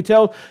verse 8, we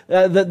tell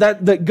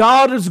that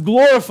God is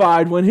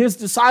glorified when His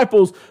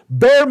disciples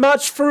bear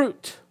much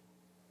fruit.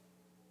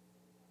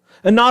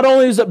 And not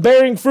only is it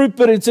bearing fruit,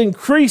 but it's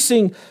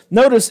increasing,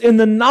 notice, in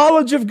the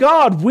knowledge of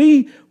God.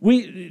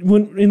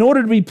 In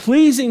order to be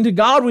pleasing to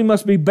God, we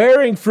must be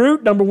bearing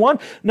fruit, number one.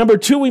 Number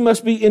two, we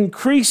must be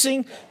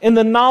increasing in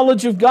the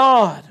knowledge of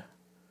God.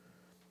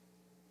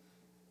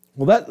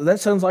 Well, that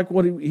sounds like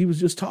what he was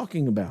just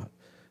talking about.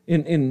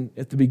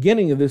 At the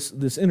beginning of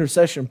this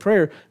intercession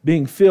prayer,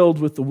 being filled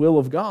with the will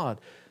of God.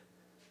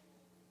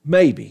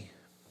 Maybe.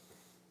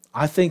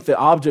 I think the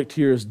object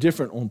here is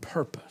different on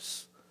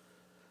purpose.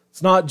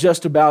 It's not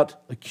just about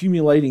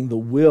accumulating the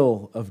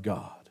will of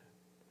God,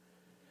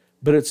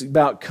 but it's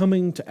about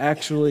coming to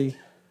actually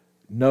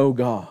know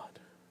God.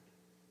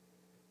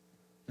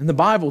 And the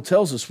Bible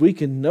tells us we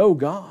can know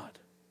God.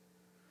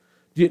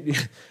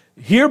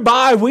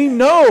 Hereby we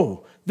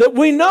know that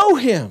we know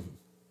Him.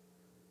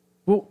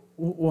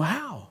 Well,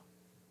 how?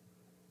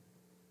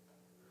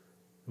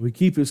 We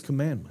keep His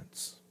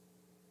commandments.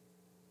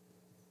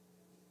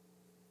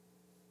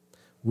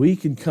 We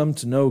can come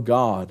to know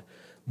God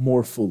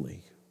more fully.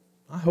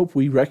 I hope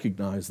we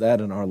recognize that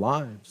in our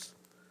lives,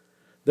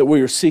 that we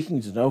are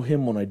seeking to know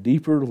Him on a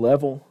deeper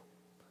level.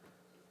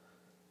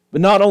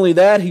 But not only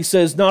that, he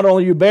says, not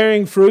only are you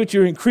bearing fruit,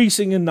 you're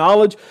increasing in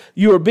knowledge,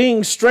 you are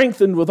being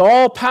strengthened with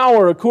all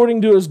power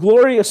according to His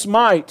glorious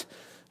might.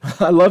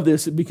 I love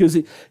this because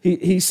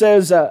he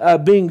says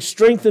being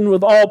strengthened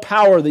with all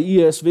power, the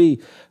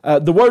ESV.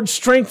 The word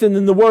strengthened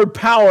and the word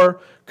power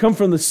come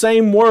from the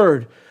same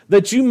word,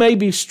 that you may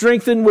be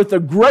strengthened with the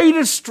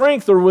greatest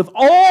strength or with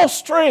all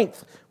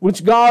strength,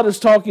 which God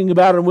is talking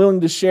about and willing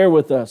to share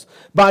with us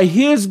by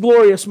His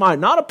glorious might.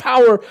 Not a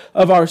power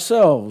of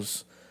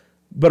ourselves,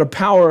 but a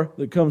power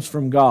that comes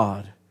from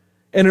God.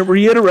 And it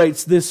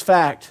reiterates this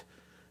fact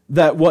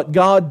that what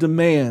God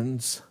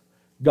demands,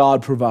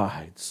 God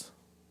provides.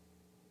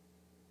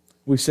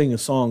 We sing a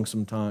song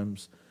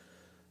sometimes,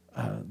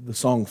 the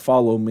song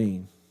Follow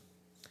Me.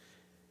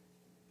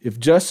 If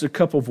just a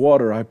cup of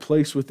water I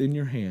place within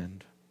your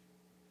hand,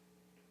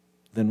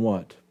 then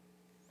what?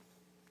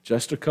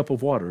 Just a cup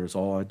of water is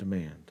all I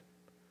demand.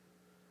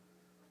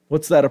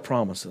 What's that a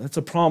promise? That's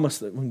a promise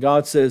that when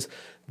God says,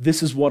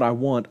 this is what I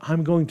want,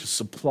 I'm going to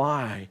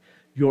supply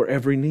your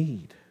every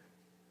need.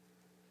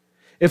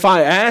 If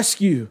I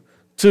ask you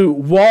to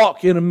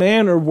walk in a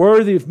manner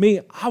worthy of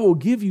me, I will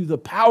give you the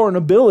power and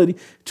ability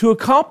to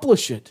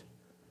accomplish it.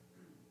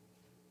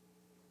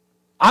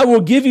 I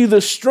will give you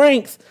the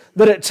strength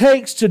that it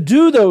takes to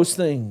do those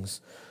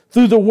things.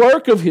 Through the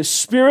work of His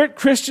Spirit,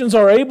 Christians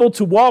are able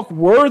to walk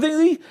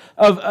worthily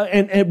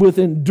and with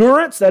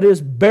endurance, that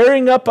is,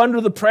 bearing up under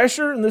the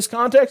pressure in this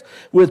context,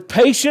 with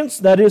patience,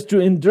 that is, to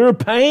endure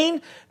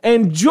pain,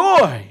 and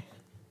joy.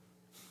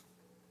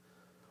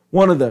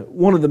 One of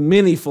the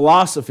many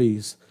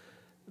philosophies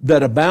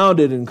that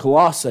abounded in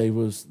Colossae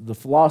was the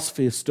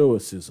philosophy of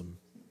Stoicism.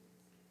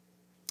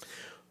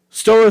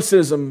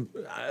 Stoicism,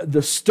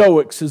 the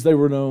Stoics as they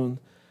were known,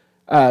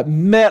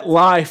 met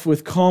life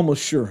with calm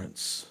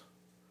assurance.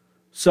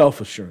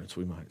 Self-assurance,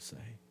 we might say.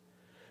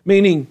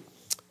 Meaning,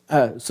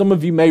 some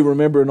of you may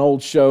remember an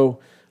old show,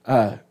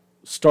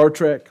 Star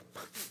Trek,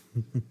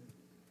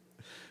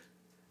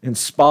 and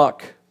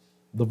Spock,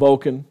 the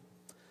Vulcan.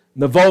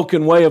 And the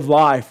Vulcan way of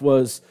life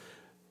was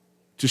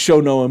to show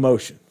no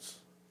emotions.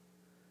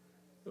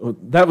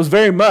 That was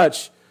very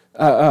much,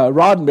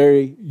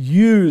 Roddenberry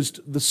used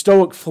the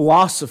Stoic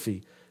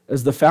philosophy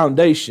as the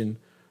foundation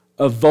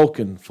of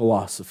Vulcan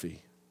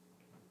philosophy.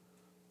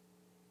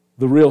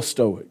 The real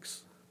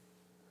Stoics.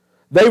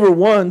 They were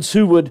ones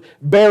who would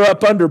bear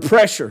up under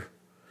pressure.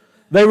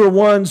 They were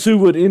ones who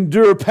would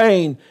endure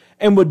pain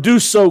and would do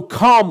so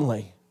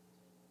calmly.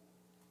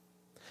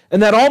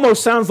 And that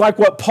almost sounds like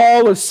what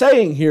Paul is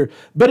saying here,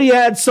 but he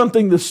adds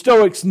something the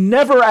Stoics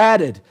never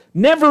added,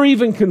 never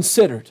even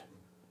considered.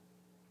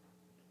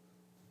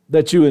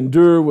 That you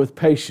endure with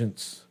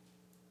patience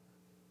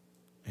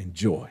and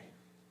joy.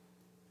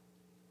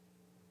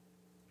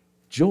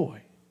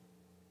 Joy.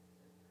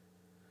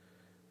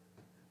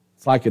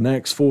 It's like in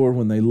Acts 4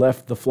 when they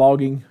left the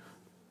flogging.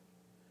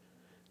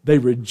 They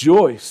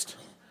rejoiced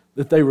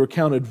that they were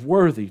counted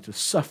worthy to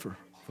suffer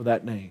for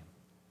that name.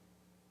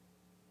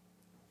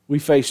 We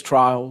face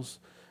trials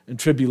and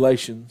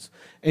tribulations.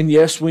 And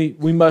yes, we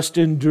must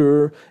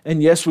endure.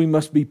 And yes, we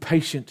must be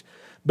patient.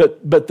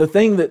 But the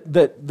thing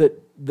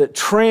that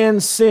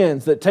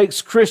transcends, that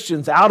takes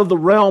Christians out of the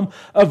realm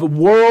of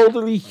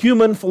worldly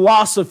human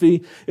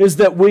philosophy is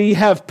that we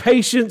have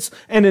patience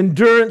and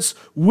endurance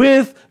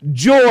with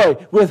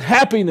joy, with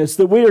happiness,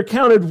 that we are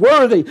counted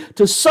worthy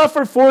to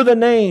suffer for the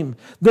name,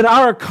 that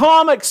our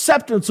calm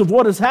acceptance of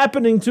what is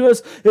happening to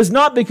us is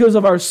not because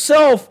of our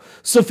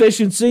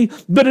self-sufficiency,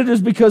 but it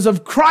is because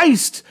of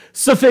Christ's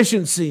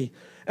sufficiency.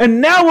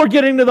 And now we're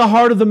getting to the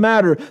heart of the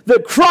matter,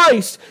 that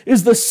Christ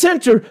is the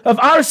center of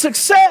our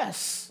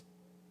success.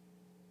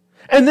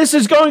 And this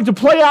is going to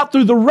play out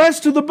through the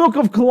rest of the book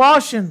of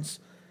Colossians.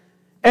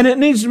 And it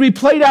needs to be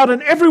played out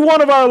in every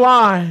one of our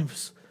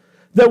lives.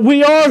 That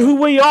we are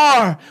who we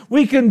are.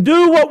 We can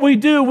do what we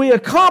do. We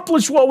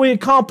accomplish what we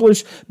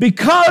accomplish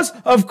because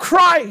of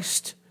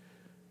Christ.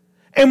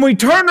 And we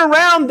turn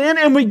around then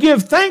and we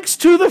give thanks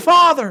to the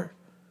Father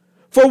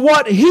for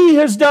what He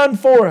has done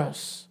for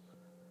us.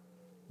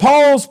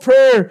 Paul's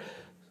prayer,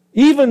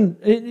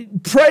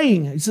 even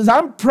praying, he says,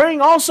 I'm praying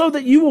also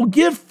that you will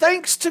give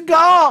thanks to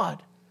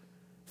God.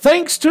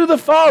 Thanks to the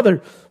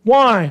Father.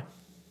 Why?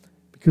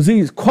 Because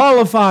He's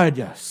qualified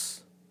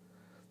us.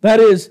 That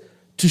is,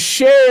 to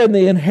share in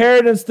the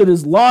inheritance that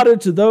is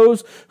allotted to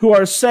those who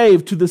are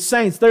saved, to the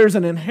saints. There's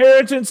an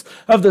inheritance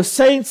of the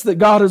saints that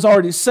God has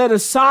already set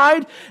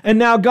aside, and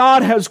now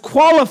God has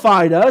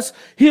qualified us,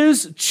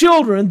 His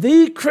children,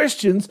 the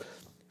Christians,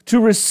 to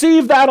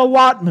receive that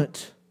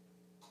allotment.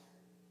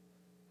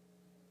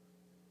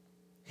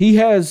 He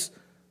has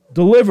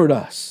delivered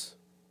us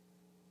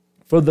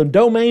from the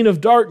domain of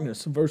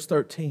darkness, in verse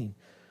 13.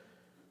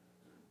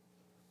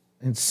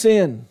 And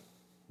sin,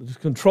 that is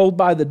controlled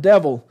by the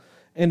devil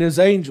and his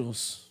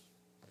angels.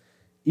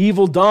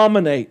 Evil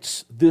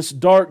dominates this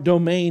dark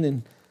domain,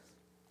 and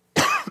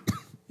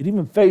it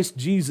even faced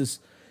Jesus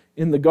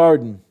in the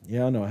garden.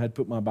 Yeah, I know, I had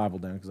to put my Bible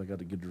down because I got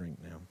a good drink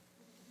now.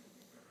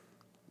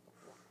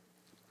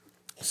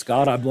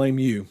 Scott, I blame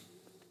you.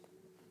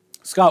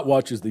 Scott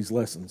watches these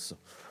lessons. So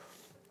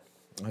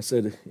I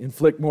said,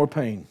 inflict more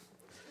pain.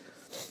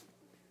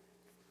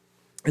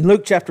 In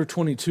Luke chapter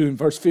 22, in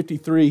verse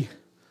 53,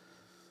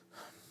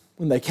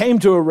 when they came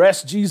to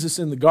arrest Jesus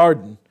in the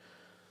garden,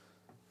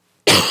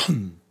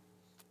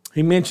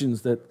 he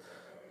mentions that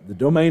the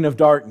domain of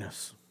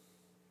darkness,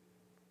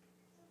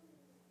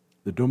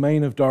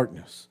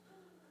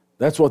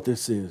 that's what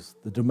this is.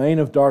 The domain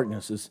of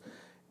darkness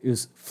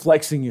is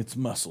flexing its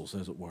muscles,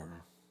 as it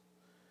were.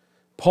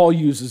 Paul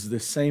uses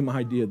this same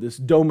idea, this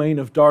domain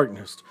of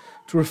darkness,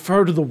 to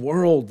refer to the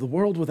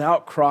world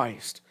without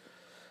Christ.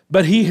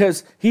 But He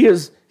has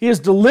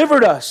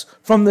delivered us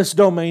from this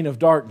domain of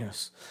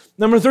darkness.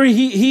 Number 3,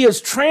 He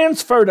has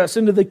transferred us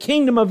into the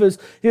kingdom of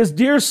His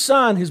dear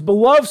Son, His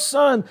beloved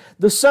Son,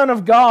 the Son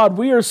of God.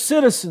 We are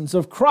citizens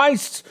of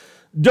Christ's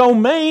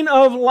domain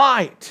of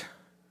light.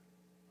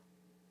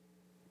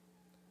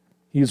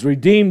 He has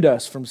redeemed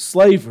us from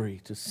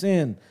slavery to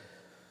sin.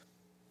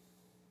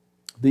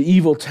 The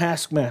evil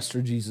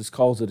taskmaster, Jesus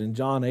calls it in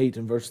John 8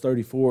 and verse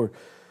 34.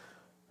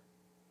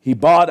 He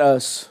bought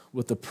us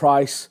with the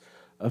price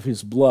of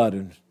His blood.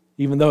 And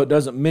even though it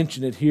doesn't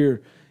mention it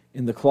here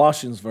in the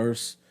Colossians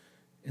verse,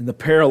 in the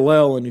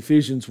parallel in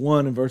Ephesians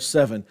 1 and verse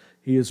 7,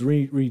 He has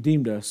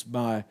redeemed us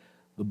by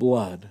the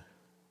blood.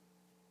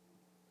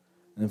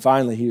 And then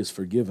finally, He has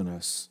forgiven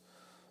us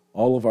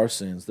all of our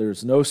sins. There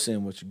is no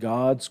sin which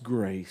God's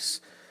grace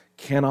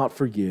cannot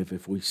forgive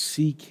if we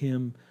seek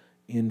Him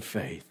in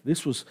faith.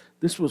 This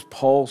was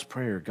Paul's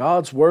prayer.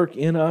 God's work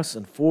in us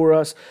and for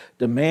us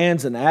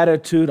demands an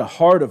attitude, a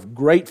heart of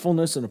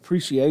gratefulness and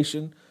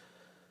appreciation.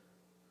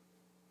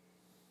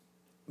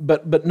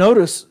 But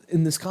notice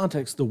in this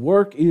context, the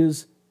work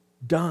is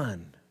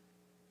done.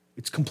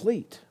 It's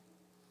complete.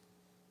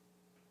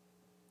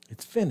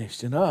 It's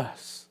finished in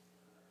us.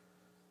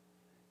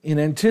 In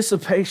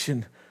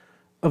anticipation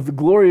of the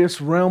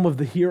glorious realm of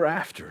the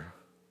hereafter,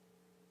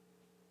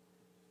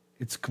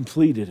 it's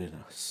completed in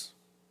us.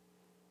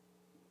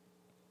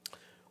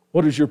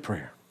 What is your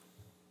prayer?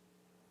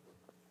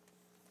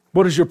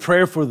 What is your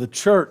prayer for the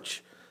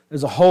church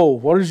as a whole?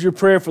 What is your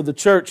prayer for the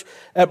church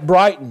at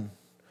Brighton?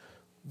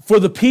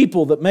 For the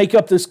people that make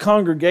up this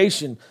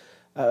congregation?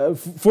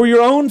 For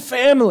your own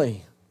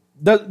family?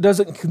 Does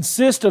it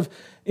consist of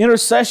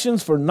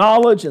intercessions for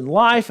knowledge and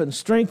life and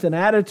strength and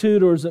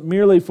attitude, or is it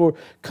merely for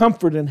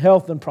comfort and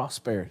health and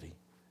prosperity?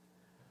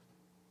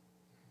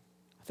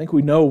 I think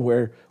we know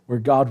where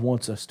God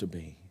wants us to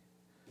be.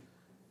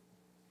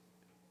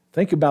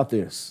 Think about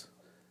this.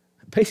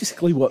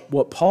 Basically,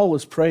 what Paul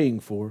is praying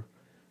for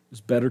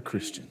is better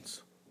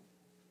Christians.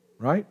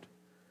 Right?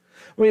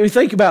 When we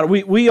think about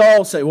it, we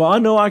all say, well, I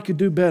know I could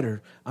do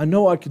better. I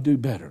know I could do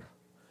better.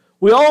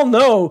 We all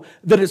know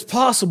that it's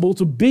possible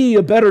to be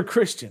a better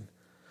Christian.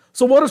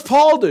 So what does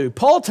Paul do?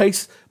 Paul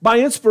takes, by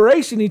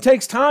inspiration, he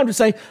takes time to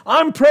say,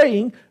 I'm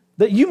praying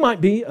that you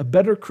might be a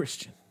better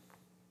Christian.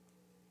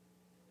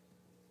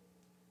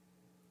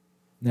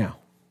 Now,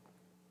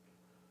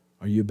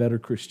 are you a better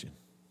Christian?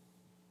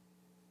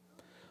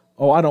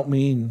 Oh, I don't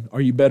mean,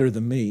 are you better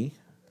than me?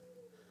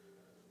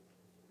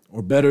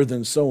 Or better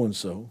than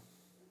so-and-so?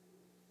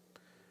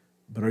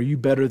 But are you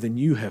better than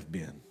you have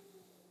been?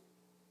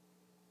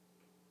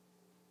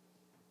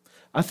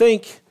 I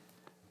think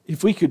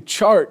if we could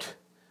chart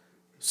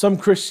some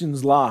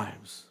Christians'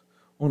 lives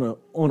on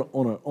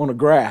a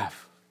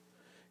graph,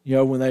 you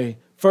know, when they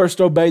first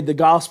obeyed the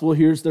gospel,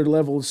 here's their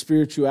level of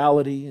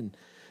spirituality, and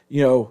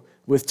you know,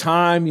 with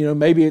time, you know,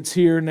 maybe it's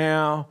here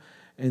now,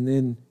 and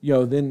then you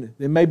know, then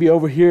maybe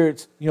over here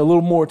it's, you know, a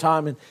little more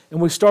time, and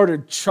we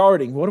started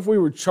charting. What if we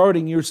were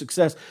charting your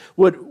success?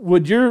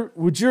 Would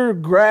your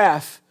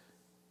graph,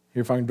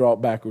 here if I can draw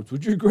it backwards,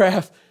 would your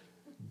graph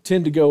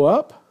tend to go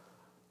up?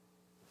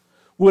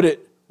 Would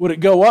it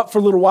go up for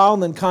a little while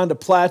and then kind of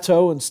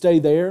plateau and stay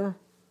there?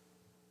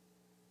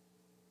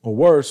 Or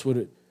worse, would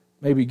it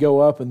maybe go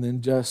up and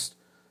then just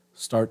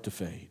start to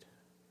fade?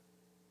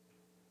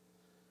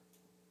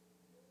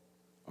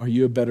 Are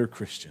you a better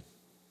Christian?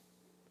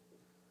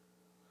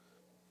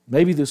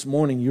 Maybe this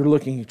morning you're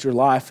looking at your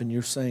life and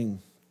you're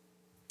saying,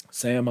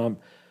 Sam,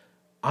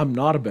 I'm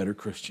not a better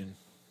Christian.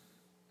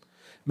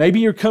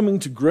 Maybe you're coming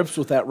to grips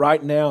with that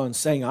right now and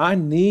saying, I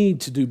need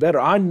to do better.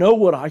 I know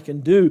what I can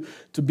do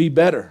to be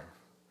better.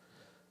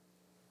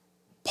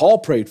 Paul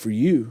prayed for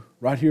you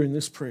right here in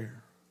this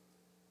prayer.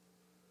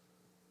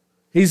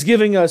 He's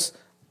giving us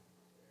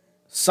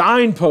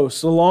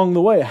signposts along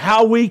the way,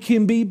 how we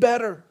can be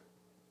better.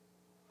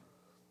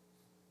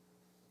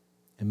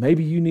 And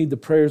maybe you need the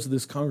prayers of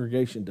this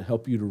congregation to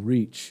help you to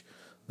reach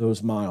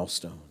those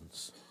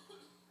milestones.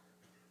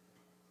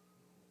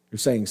 You're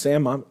saying,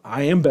 Sam,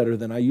 I am better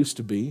than I used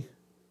to be,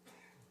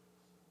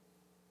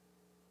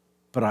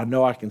 but I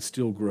know I can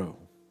still grow.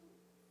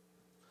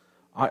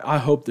 I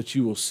hope that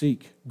you will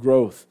seek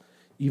growth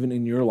even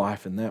in your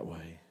life in that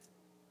way.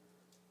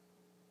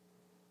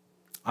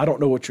 I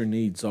don't know what your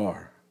needs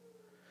are.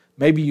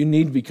 Maybe you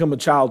need to become a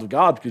child of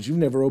God because you've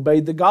never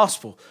obeyed the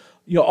gospel.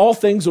 You know, all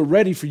things are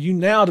ready for you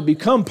now to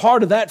become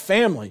part of that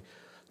family,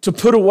 to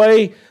put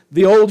away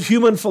the old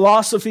human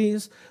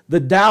philosophies, the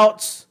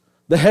doubts,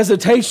 the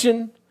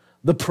hesitation,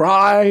 the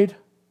pride,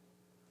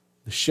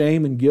 the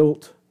shame and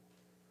guilt.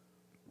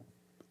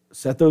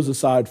 Set those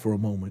aside for a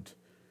moment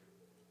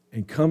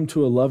and come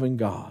to a loving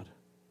God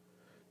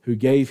who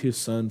gave His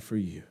Son for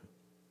you.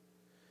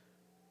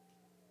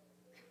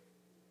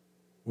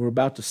 We're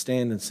about to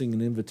stand and sing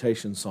an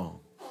invitation song.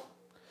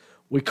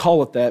 We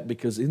call it that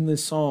because in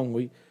this song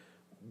we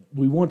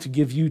want to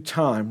give you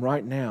time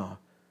right now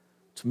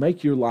to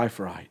make your life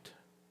right.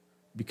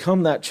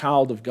 Become that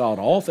child of God.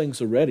 All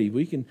things are ready.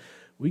 We can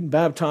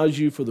baptize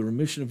you for the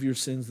remission of your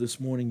sins this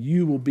morning.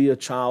 You will be a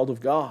child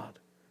of God.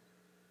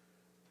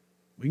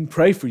 We can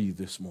pray for you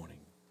this morning.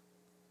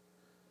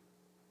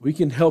 We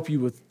can help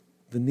you with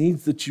the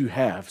needs that you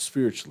have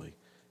spiritually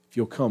if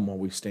you'll come while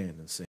we stand and sing.